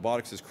robotics.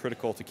 Robotics is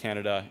critical to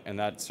Canada, and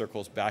that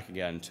circles back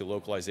again to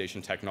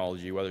localization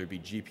technology, whether it be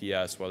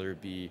GPS, whether it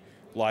be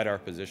LiDAR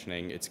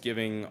positioning. It's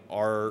giving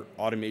our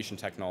automation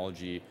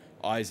technology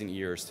eyes and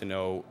ears to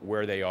know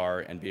where they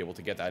are and be able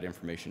to get that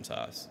information to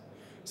us.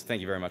 So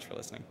thank you very much for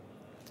listening.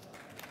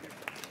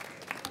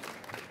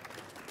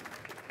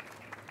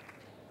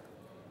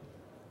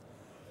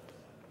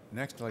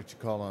 Next, I'd like to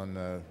call on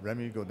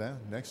Rémi Godin,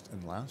 next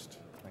and last.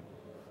 Thank you.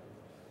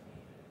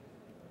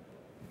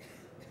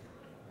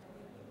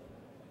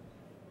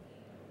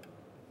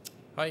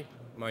 Hi,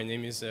 my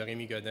name is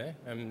Rémi Godin.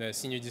 I'm the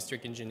Senior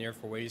District Engineer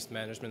for Waste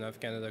Management of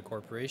Canada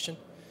Corporation.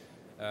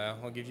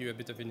 I'll give you a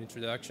bit of an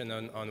introduction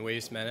on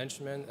waste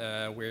management.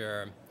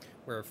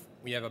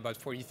 We have about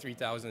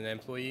 43,000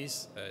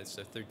 employees. It's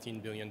a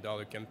 $13 billion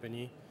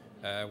company.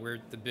 We're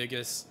the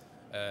biggest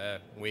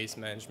waste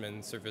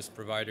management service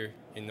provider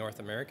in North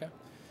America.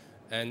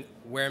 And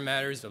where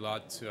matters a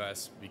lot to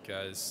us,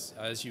 because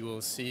as you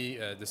will see,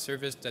 the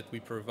service that we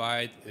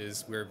provide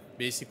is we're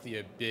basically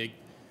a big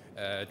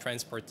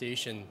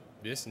transportation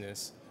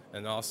business,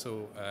 and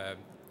also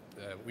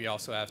we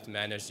also have to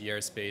manage the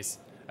airspace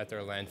at our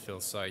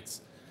landfill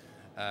sites.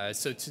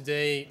 So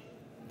today,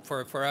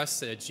 for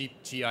us,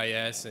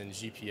 GIS and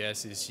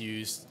GPS is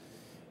used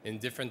in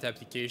different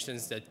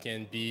applications that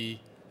can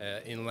be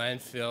in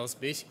landfills.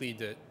 Basically,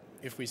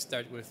 if we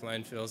start with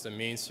landfills, the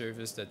main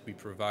service that we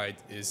provide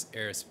is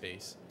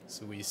airspace.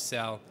 So we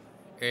sell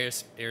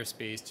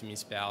airspace to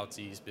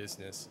municipalities,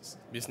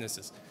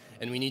 businesses.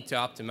 And we need to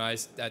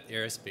optimize that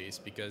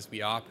airspace because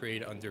we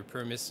operate under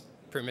permits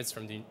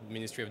from the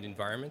Ministry of the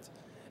Environment.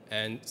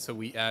 And so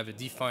we have a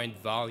defined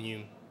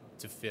volume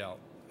to fill.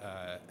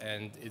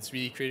 And it's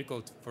really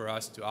critical for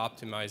us to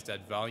optimize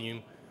that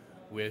volume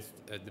with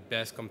the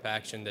best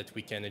compaction that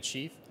we can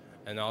achieve.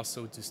 And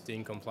also to stay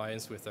in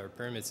compliance with our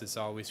permits, it's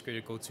always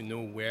critical to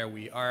know where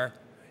we are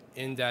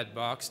in that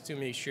box to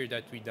make sure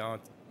that we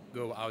don't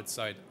go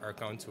outside our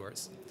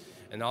contours.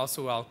 And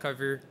also I'll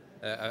cover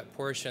a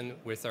portion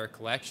with our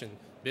collection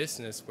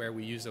business where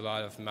we use a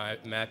lot of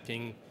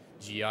mapping,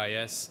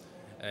 GIS,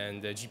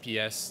 and the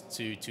GPS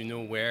to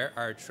know where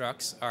our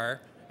trucks are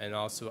and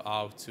also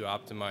how to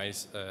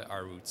optimize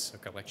our routes, our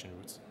collection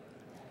routes.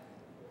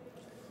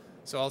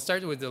 So I'll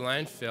start with the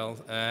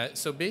landfill.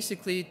 So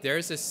basically,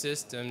 there's a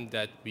system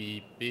that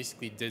we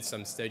basically did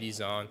some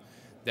studies on,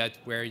 that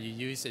where you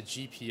use a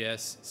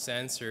GPS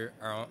sensor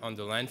on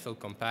the landfill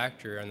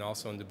compactor and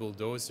also on the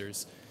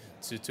bulldozers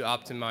to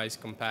optimize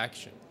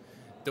compaction.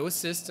 Those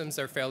systems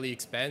are fairly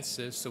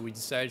expensive, so we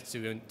decided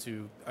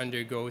to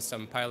undergo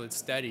some pilot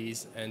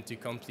studies and to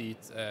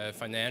complete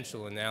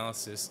financial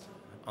analysis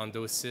on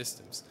those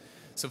systems.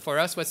 So for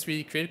us, what's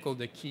really critical,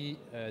 the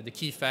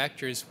key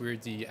factors were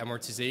the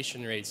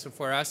amortization rate. So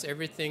for us,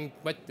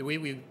 the way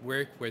we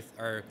work with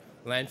our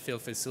landfill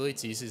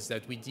facilities is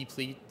that we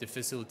deplete the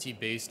facility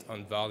based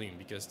on volume,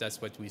 because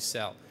that's what we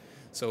sell.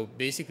 So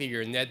basically,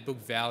 your net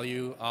book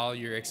value, all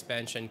your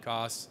expansion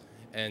costs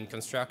and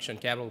construction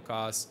capital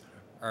costs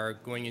are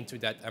going into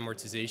that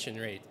amortization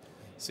rate.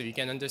 So you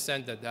can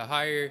understand that the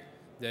higher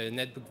the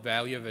net book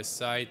value of a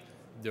site,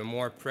 the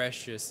more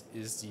precious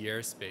is the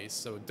airspace.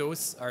 So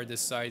those are the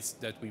sites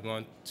that we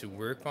want to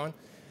work on.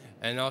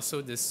 And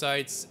also the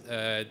sites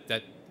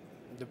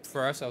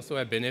for us also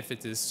a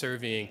benefit is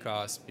surveying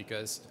costs,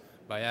 because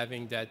by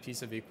having that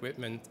piece of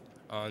equipment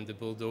on the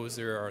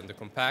bulldozer or on the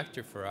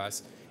compactor for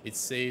us, it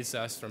saves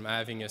us from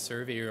having a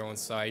surveyor on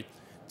site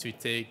to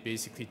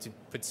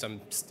put some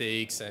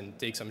stakes and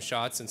take some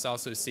shots. And it's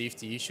also a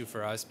safety issue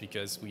for us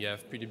because we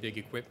have pretty big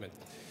equipment.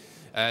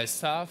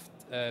 Soft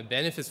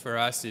benefits for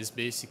us is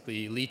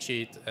basically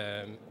leachate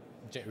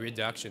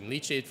reduction.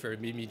 Leachate, for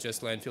maybe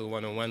just landfill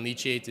 101,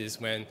 leachate is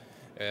when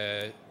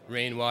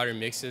rainwater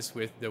mixes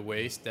with the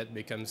waste, that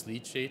becomes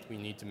leachate. We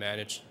need to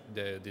manage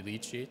the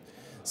leachate.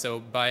 So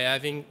by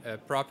having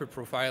proper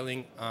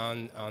profiling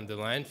on the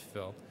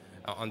landfill,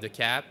 on the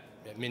cap,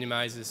 it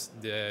minimizes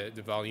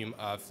the volume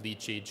of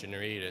leachate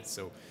generated.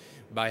 So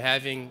by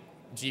having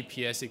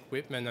GPS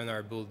equipment on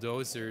our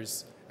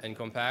bulldozers and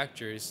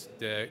compactors,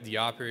 the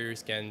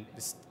operators can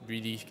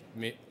really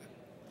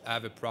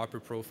have a proper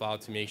profile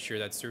to make sure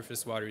that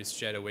surface water is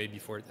shed away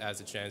before it has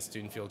a chance to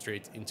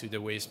infiltrate into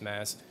the waste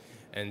mass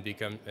and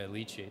become a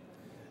leachate.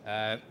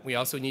 We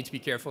also need to be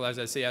careful, as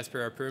I say, as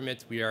per our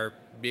permit, we are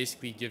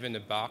basically given a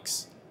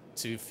box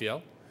to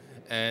fill,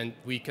 and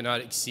we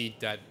cannot exceed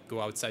that,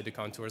 go outside the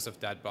contours of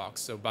that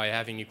box. So by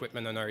having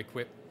equipment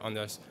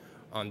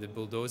on the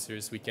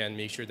bulldozers, we can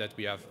make sure that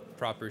we have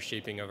proper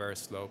shaping of our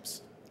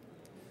slopes.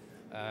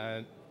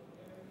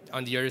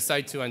 On the other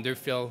side, to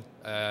underfill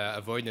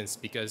avoidance,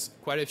 because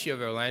quite a few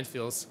of our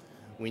landfills,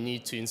 we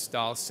need to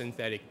install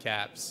synthetic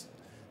caps.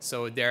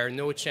 So there are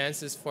no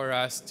chances for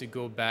us to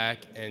go back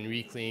and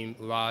reclaim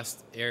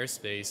lost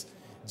airspace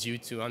due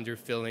to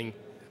underfilling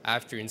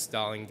after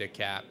installing the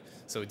cap.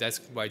 So that's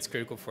why it's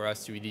critical for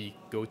us to really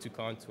go to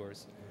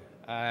contours.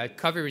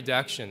 Cover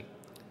reduction.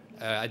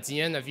 At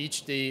the end of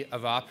each day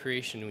of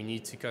operation, we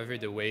need to cover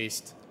the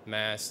waste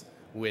mass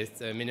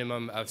with a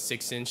minimum of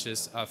 6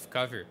 inches of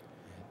cover.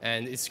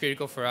 And it's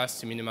critical for us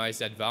to minimize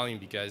that volume,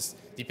 because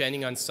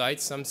depending on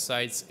sites, some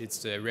sites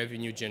it's a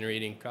revenue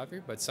generating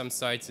cover, but some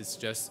sites it's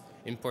just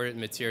imported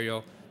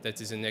material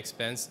that is an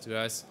expense to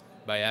us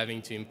by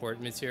having to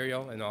import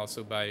material and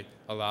also by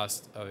a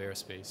loss of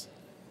airspace.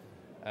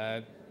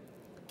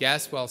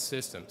 Gas well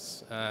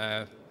systems.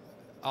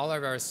 All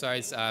of our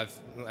sites have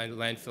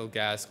landfill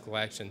gas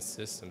collection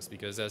systems,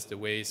 because as the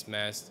waste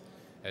mass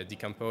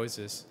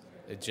decomposes,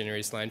 it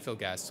generates landfill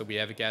gas. So we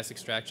have a gas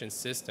extraction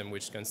system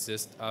which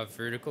consists of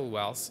vertical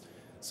wells.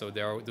 So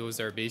those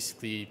are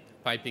basically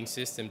piping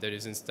system that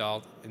is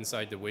installed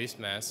inside the waste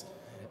mass.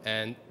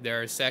 And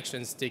there are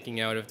sections sticking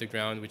out of the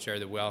ground which are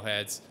the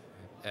wellheads.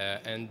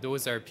 And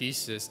those are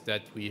pieces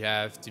that we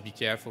have to be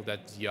careful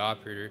that the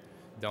operator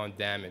don't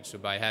damage. So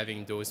by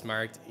having those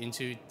marked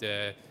into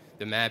the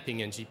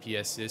mapping and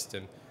GPS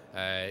system,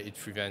 it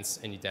prevents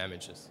any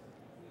damages.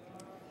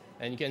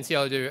 And you can see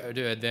other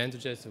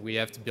advantages. We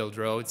have to build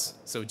roads.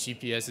 So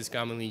GPS is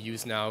commonly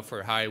used now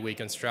for highway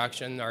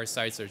construction. Our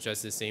sites are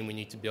just the same. We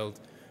need to build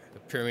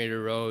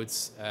perimeter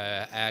roads,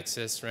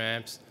 access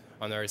ramps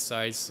on our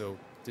sites. So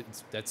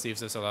that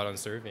saves us a lot on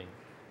surveying.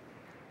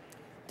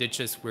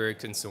 Ditches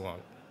work and so on.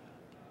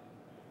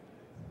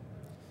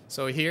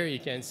 So here you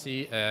can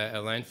see a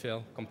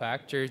landfill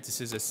compactor. This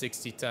is a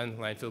 60-ton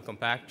landfill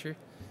compactor.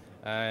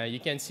 You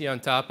can see on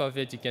top of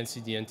it, you can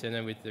see the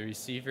antenna with the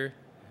receiver.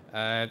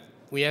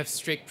 We have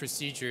strict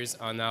procedures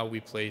on how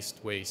we place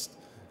waste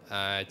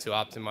to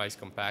optimize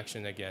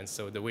compaction again.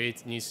 So the way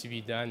it needs to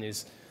be done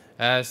is,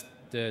 as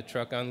the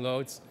truck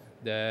unloads,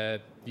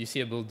 you see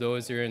a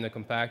bulldozer and a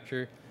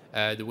compactor,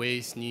 the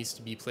waste needs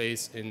to be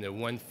placed in the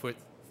 1 foot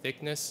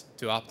thickness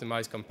to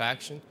optimize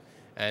compaction,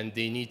 and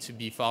they need to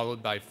be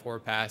followed by 4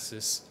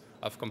 passes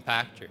of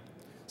compactor.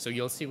 So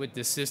you'll see with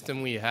the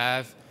system we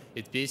have,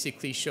 it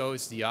basically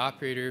shows the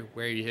operator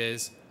where he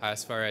is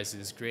as far as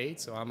his grade,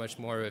 so how much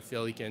more of a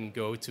fill he can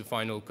go to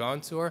final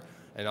contour,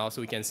 and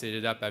also we can set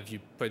it up if you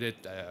put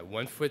it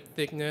 1 foot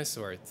thickness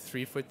or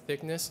 3 foot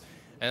thickness,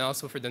 and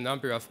also for the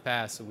number of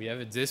passes. So we have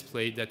a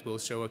display that will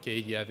show, okay,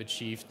 you have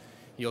achieved,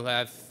 you'll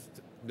have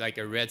like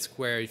a red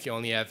square if you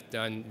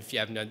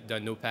have not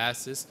done no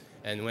passes,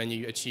 and when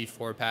you achieve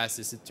 4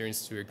 passes, it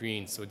turns to a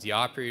green. So the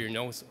operator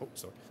knows.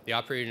 The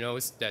operator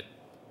knows that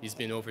he's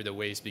been over the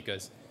waste,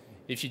 because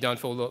if you don't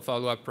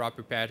follow up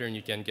proper pattern,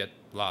 you can get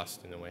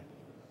lost in a way.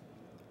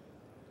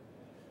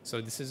 So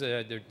this is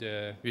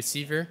the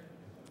receiver,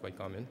 quite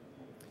common.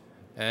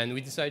 And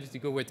we decided to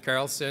go with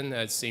Carlson.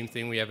 Same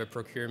thing, we have a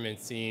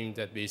procurement team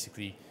that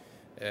basically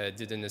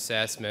did an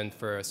assessment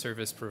for a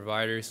service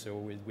provider. So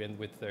we went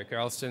with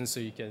Carlson, so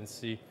you can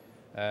see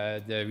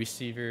the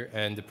receiver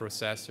and the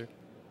processor.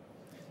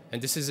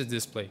 And this is a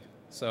display.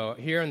 So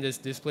here on this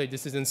display,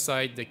 this is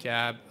inside the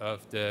cab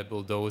of the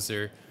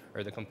bulldozer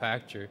or the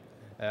compactor.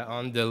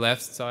 On the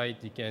left side,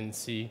 you can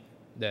see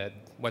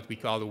what we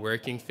call the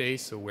working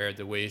face, so where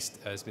the waste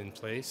has been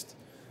placed.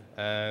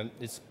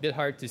 It's a bit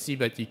hard to see,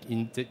 but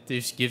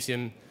this gives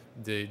him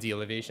the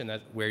elevation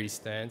at where he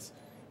stands.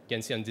 You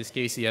can see in this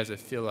case, he has a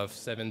fill of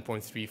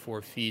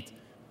 7.34 feet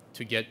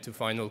to get to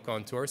final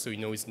contour, so he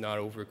knows it's not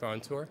over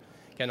contour.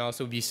 Can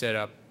also be set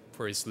up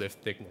for his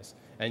lift thickness.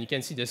 And you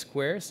can see the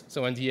squares.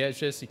 So on the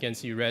edges, you can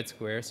see red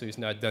squares, so he's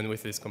not done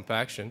with his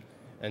compaction.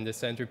 And the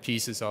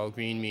centerpiece is all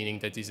green, meaning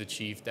that he's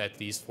achieved at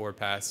least 4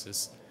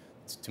 passes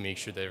to make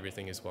sure that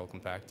everything is well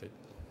compacted.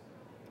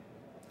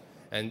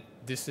 And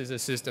this is a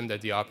system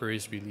that the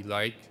operators really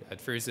like.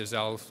 At first, there's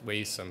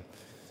always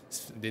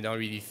they don't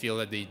really feel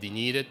that they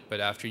need it, but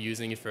after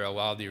using it for a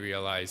while, they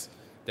realize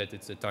that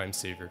it's a time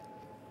saver.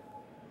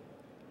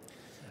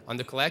 On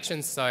the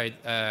collection side,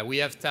 we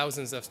have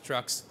thousands of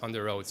trucks on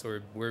the road,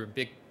 so we're a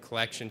big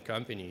collection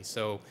company.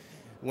 So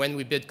when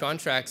we bid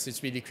contracts,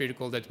 it's really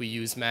critical that we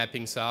use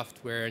mapping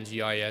software and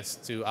GIS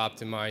to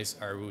optimize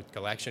our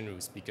collection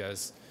routes,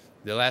 because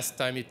the less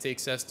time it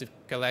takes us to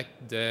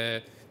collect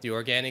the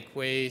organic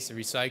waste, the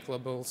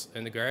recyclables,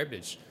 and the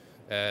garbage,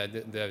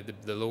 the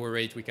lower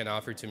rate we can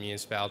offer to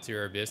municipality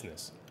or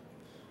business.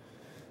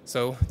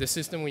 So the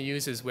system we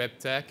use is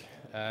WebTech.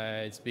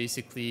 It's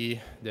basically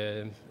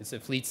it's a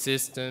fleet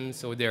system,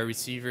 so there are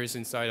receivers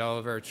inside all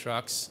of our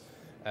trucks.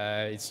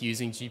 It's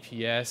using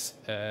GPS.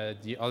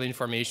 All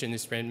information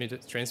is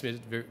transmitted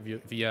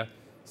via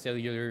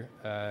cellular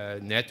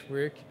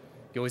network,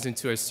 goes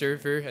into a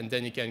server, and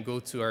then you can go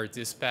to our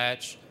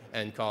dispatch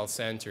and call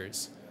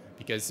centers.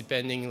 Because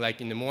depending, like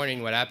in the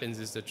morning, what happens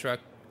is the truck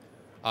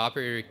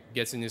operator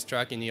gets in his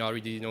truck and he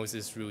already knows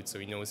his route, so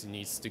he knows he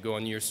needs to go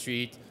on your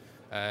street,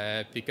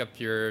 pick up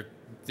your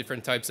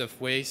different types of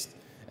waste,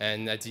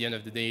 and at the end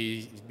of the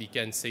day, we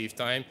can save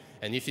time.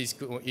 And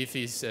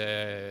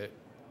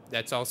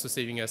that's also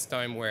saving us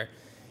time, where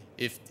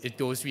if it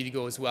really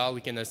goes well,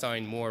 we can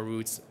assign more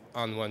routes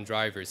on one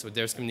driver. So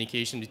there's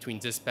communication between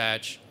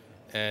dispatch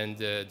and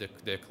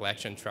the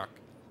collection truck.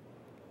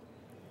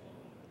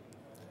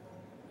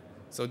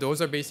 So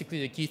those are basically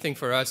the key thing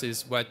for us.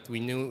 Is what we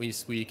knew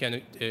is we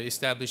can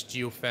establish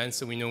geofence,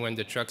 so we know when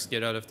the trucks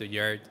get out of the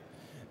yard.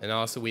 And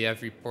also we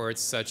have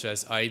reports such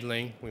as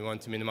idling. We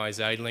want to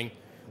minimize idling.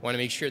 We want to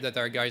make sure that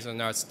our guys are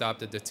not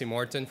stopped at the Tim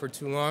Horton for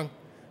too long.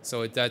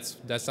 So that's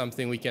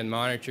something we can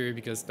monitor,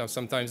 because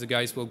sometimes the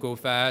guys will go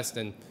fast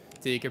and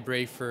take a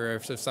break for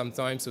some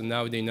time. So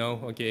now they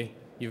know, okay,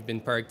 you've been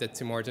parked at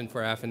Tim Horton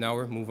for half an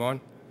hour, move on.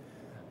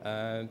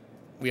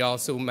 We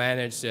also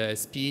manage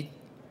speed.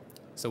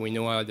 So we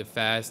know how the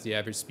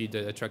average speed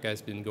that a truck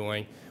has been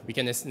going. We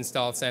can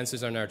install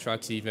sensors on our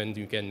trucks even.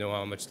 You can know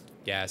how much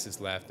gas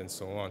is left and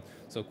so on.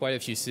 So quite a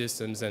few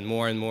systems, and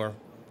more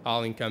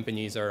hauling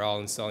companies are all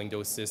installing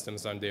those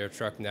systems on their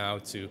truck now.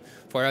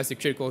 For us, the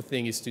critical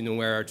thing is to know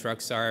where our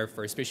trucks are,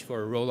 especially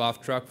for a roll-off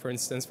truck, for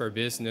instance, for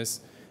business.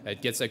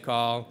 It gets a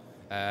call.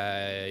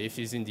 If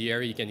he's in the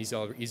area, you can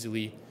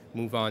easily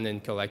move on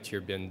and collect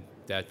your bin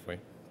that way.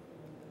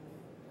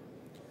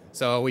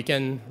 So we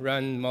can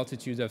run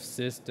multitude of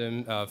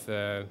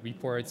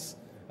reports.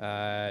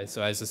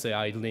 So as I say,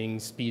 idling,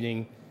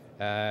 speeding.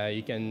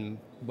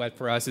 What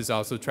for us is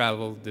also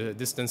the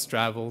distance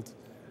traveled,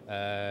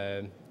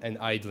 and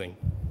idling.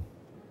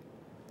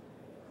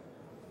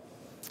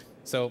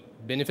 So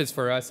benefits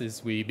for us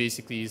is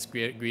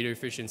greater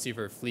efficiency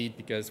for fleet,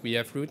 because we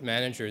have route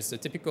managers. The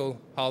typical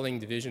hauling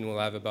division will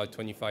have about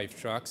 25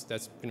 trucks.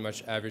 That's pretty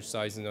much average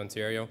size in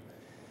Ontario.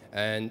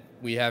 And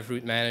we have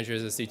route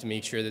managers, let's say, to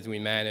make sure that we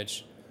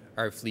manage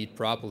our fleet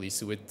properly.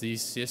 So with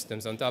these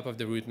systems, on top of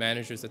the route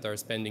managers that are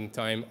spending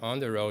time on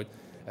the road,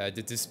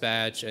 the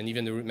dispatch and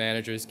even the route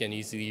managers can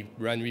easily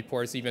run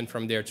reports even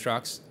from their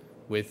trucks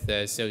with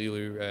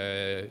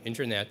cellular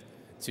internet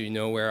to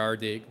know where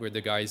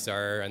the guys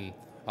are and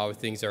how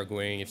things are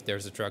going, if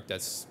there's a truck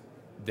that's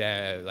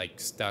like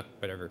stuck,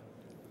 whatever.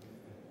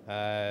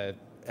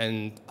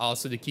 And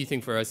also the key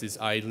thing for us is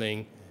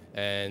idling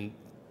and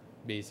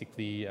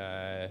basically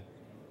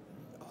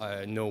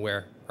know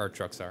where our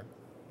trucks are.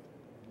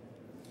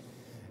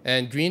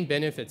 And green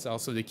benefits,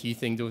 also the key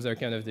thing. Those are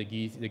kind of the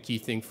key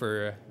thing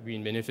for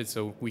green benefits.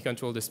 So we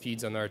control the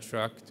speeds on our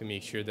truck to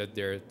make sure that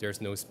there's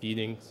no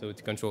speeding, so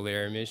to control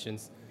air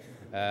emissions.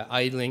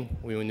 Idling,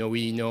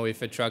 we know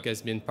if a truck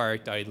has been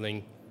parked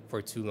idling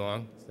for too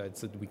long,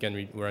 so we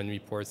can run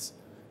reports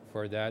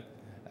for that.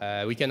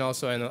 We can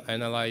also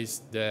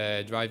analyze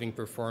the driving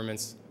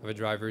performance of a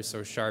driver,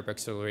 so sharp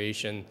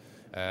acceleration,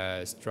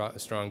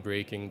 strong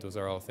braking, those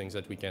are all things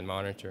that we can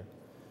monitor.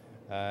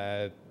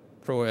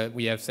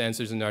 We have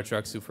sensors in our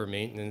trucks too for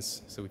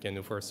maintenance, so we can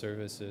do for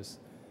services.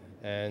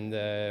 And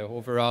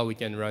overall, we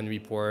can run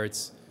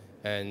reports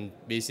and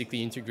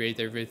basically integrate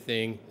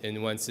everything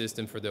in one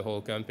system for the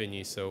whole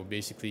company. So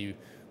basically,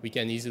 we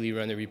can easily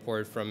run a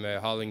report from a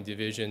hauling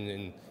division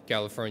in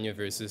California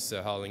versus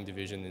a hauling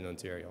division in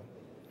Ontario.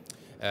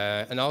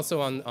 And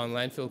also on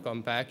landfill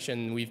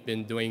compaction, we've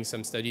been doing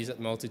some studies at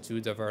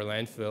multitudes of our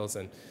landfills.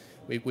 And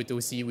with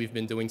OC, we've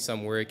been doing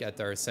some work at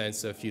our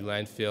Seethapathy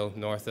landfill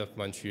north of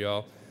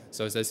Montreal.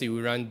 So as I say,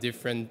 we run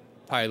different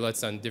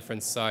pilots on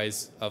different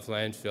size of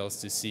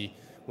landfills to see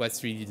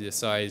what's really the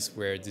size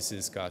where this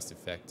is cost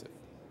effective.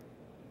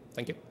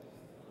 Thank you.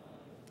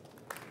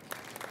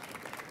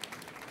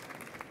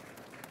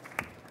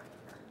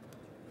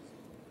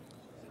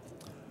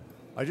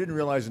 I didn't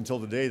realize until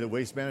today that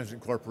Waste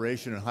Management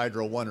Corporation and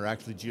Hydro One are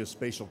actually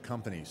geospatial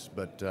companies,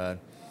 but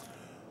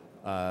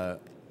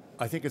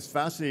I think it's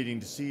fascinating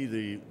to see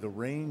the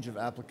range of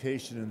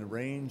application and the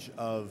range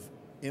of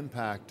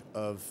impact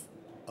of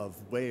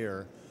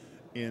wear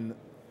in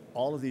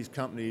all of these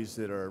companies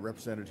that are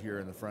represented here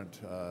in the front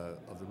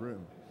of the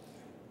room.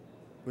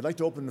 We'd like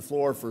to open the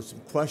floor for some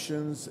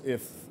questions.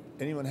 If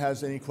anyone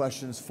has any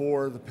questions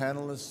for the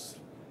panelists.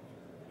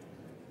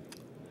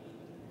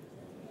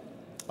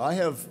 I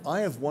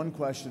have one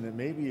question that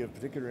may be of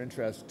particular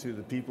interest to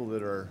the people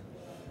that are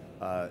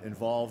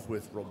involved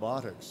with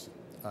robotics.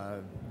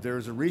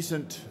 There's a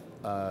recent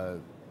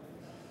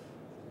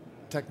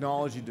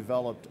technology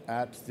developed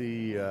at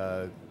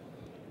the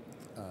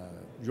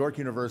York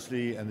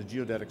University and the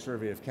Geodetic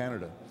Survey of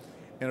Canada.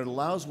 And it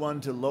allows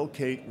one to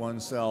locate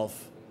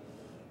oneself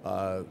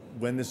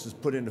when this is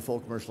put into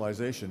full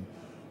commercialization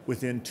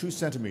within 2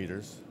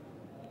 centimeters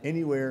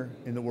anywhere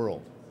in the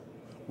world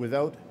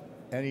without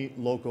any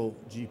local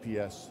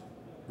GPS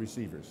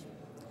receivers.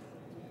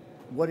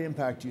 What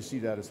impact do you see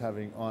that as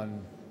having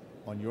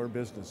on your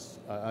business?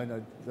 I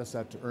know that's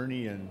that to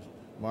Ernie and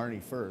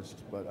Marni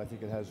first, but I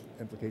think it has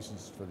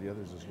implications for the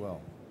others as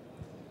well.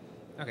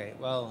 Okay,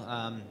 well,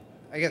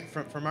 I guess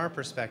from our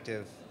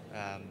perspective,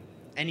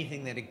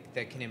 anything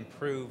that can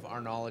improve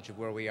our knowledge of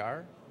where we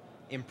are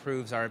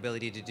improves our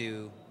ability to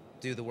do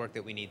the work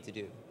that we need to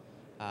do.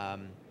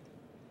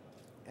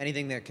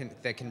 Anything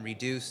that can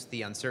reduce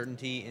the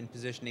uncertainty in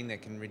positioning,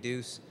 that can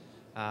reduce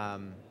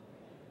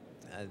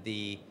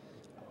the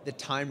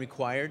time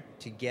required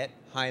to get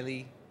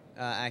highly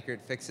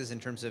accurate fixes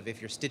in terms of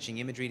if you're stitching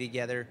imagery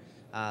together,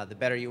 the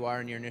better you are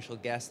in your initial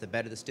guess, the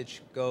better the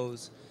stitch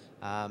goes.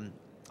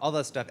 All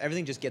that stuff,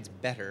 everything just gets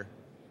better,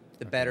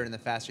 the better and the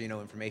faster you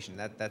know information.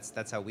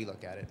 That's how we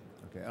look at it.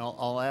 Okay,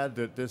 I'll add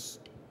that this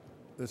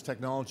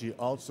technology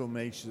also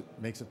makes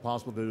it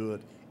possible to do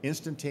it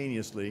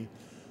instantaneously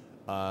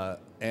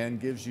and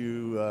gives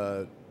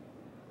you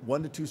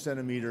 1 to 2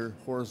 centimeter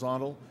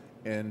horizontal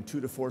and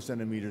 2 to 4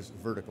 centimeters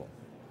vertical.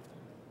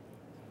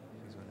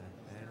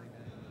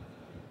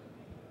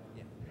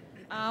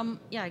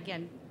 Yeah,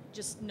 again,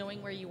 just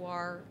knowing where you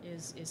are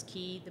is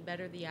key. The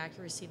better the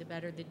accuracy, the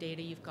better the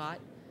data you've got.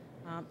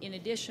 In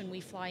addition, we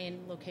fly in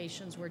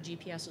locations where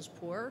GPS is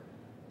poor,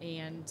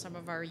 and some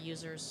of our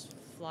users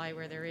fly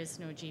where there is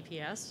no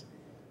GPS.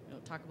 We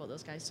don't talk about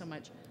those guys so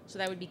much. So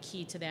that would be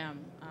key to them.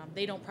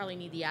 They don't probably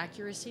need the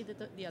accuracy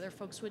that the other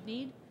folks would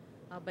need,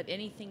 but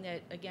anything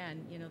that,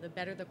 again, the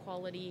better the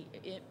quality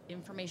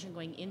information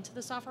going into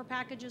the software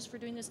packages for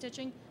doing the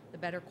stitching, the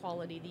better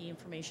quality the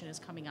information is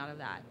coming out of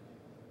that.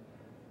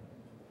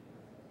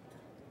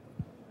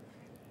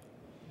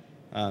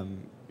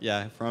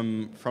 Yeah,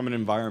 from an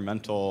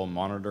environmental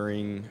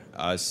monitoring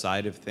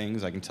side of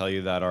things, I can tell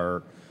you that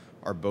our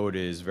boat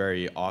is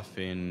very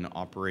often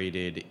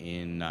operated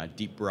in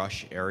deep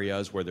brush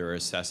areas where they're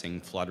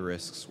assessing flood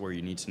risks, where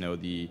you need to know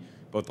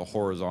both the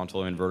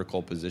horizontal and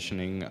vertical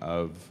positioning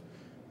of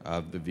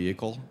the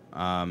vehicle.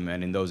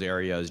 And in those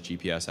areas,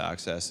 GPS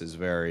access is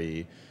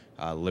very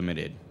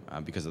limited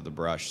because of the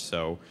brush.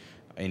 So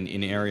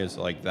in areas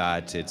like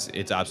that,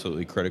 it's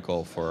absolutely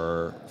critical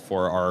for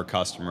our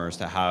customers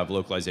to have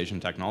localization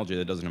technology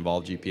that doesn't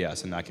involve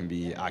GPS, and that can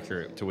be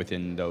accurate to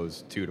within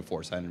those 2 to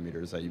 4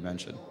 centimeters that you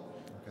mentioned.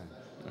 Okay.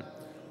 Yeah.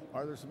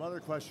 Are there some other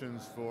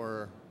questions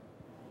for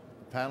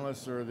the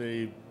panelists, or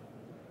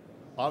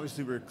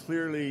obviously we're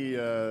clearly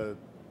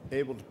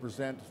able to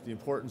present the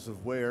importance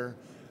of wear,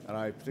 and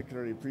I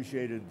particularly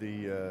appreciated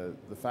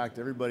the fact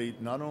that everybody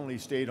not only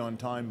stayed on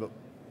time but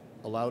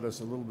allowed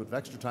us a little bit of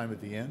extra time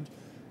at the end.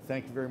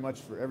 Thank you very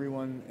much for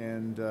everyone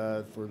and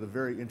for the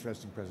very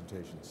interesting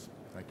presentations.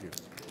 Thank you.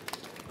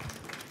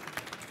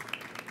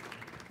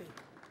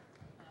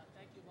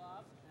 Thank you,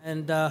 Bob.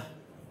 And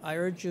I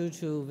urge you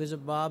to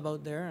visit Bob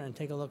out there and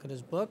take a look at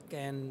his book.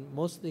 And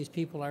most of these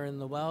people are in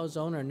the WOW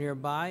zone or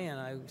nearby. And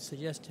I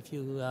suggest if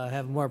you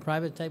have more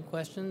private type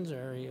questions,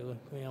 or you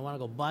want to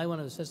go buy one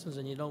of the systems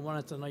and you don't want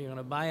us to know you're going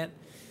to buy it,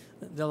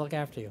 they'll look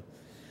after you.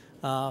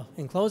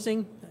 In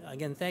closing,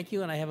 again, thank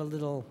you, and I have a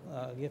little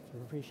gift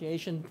of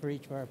appreciation for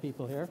each of our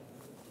people here.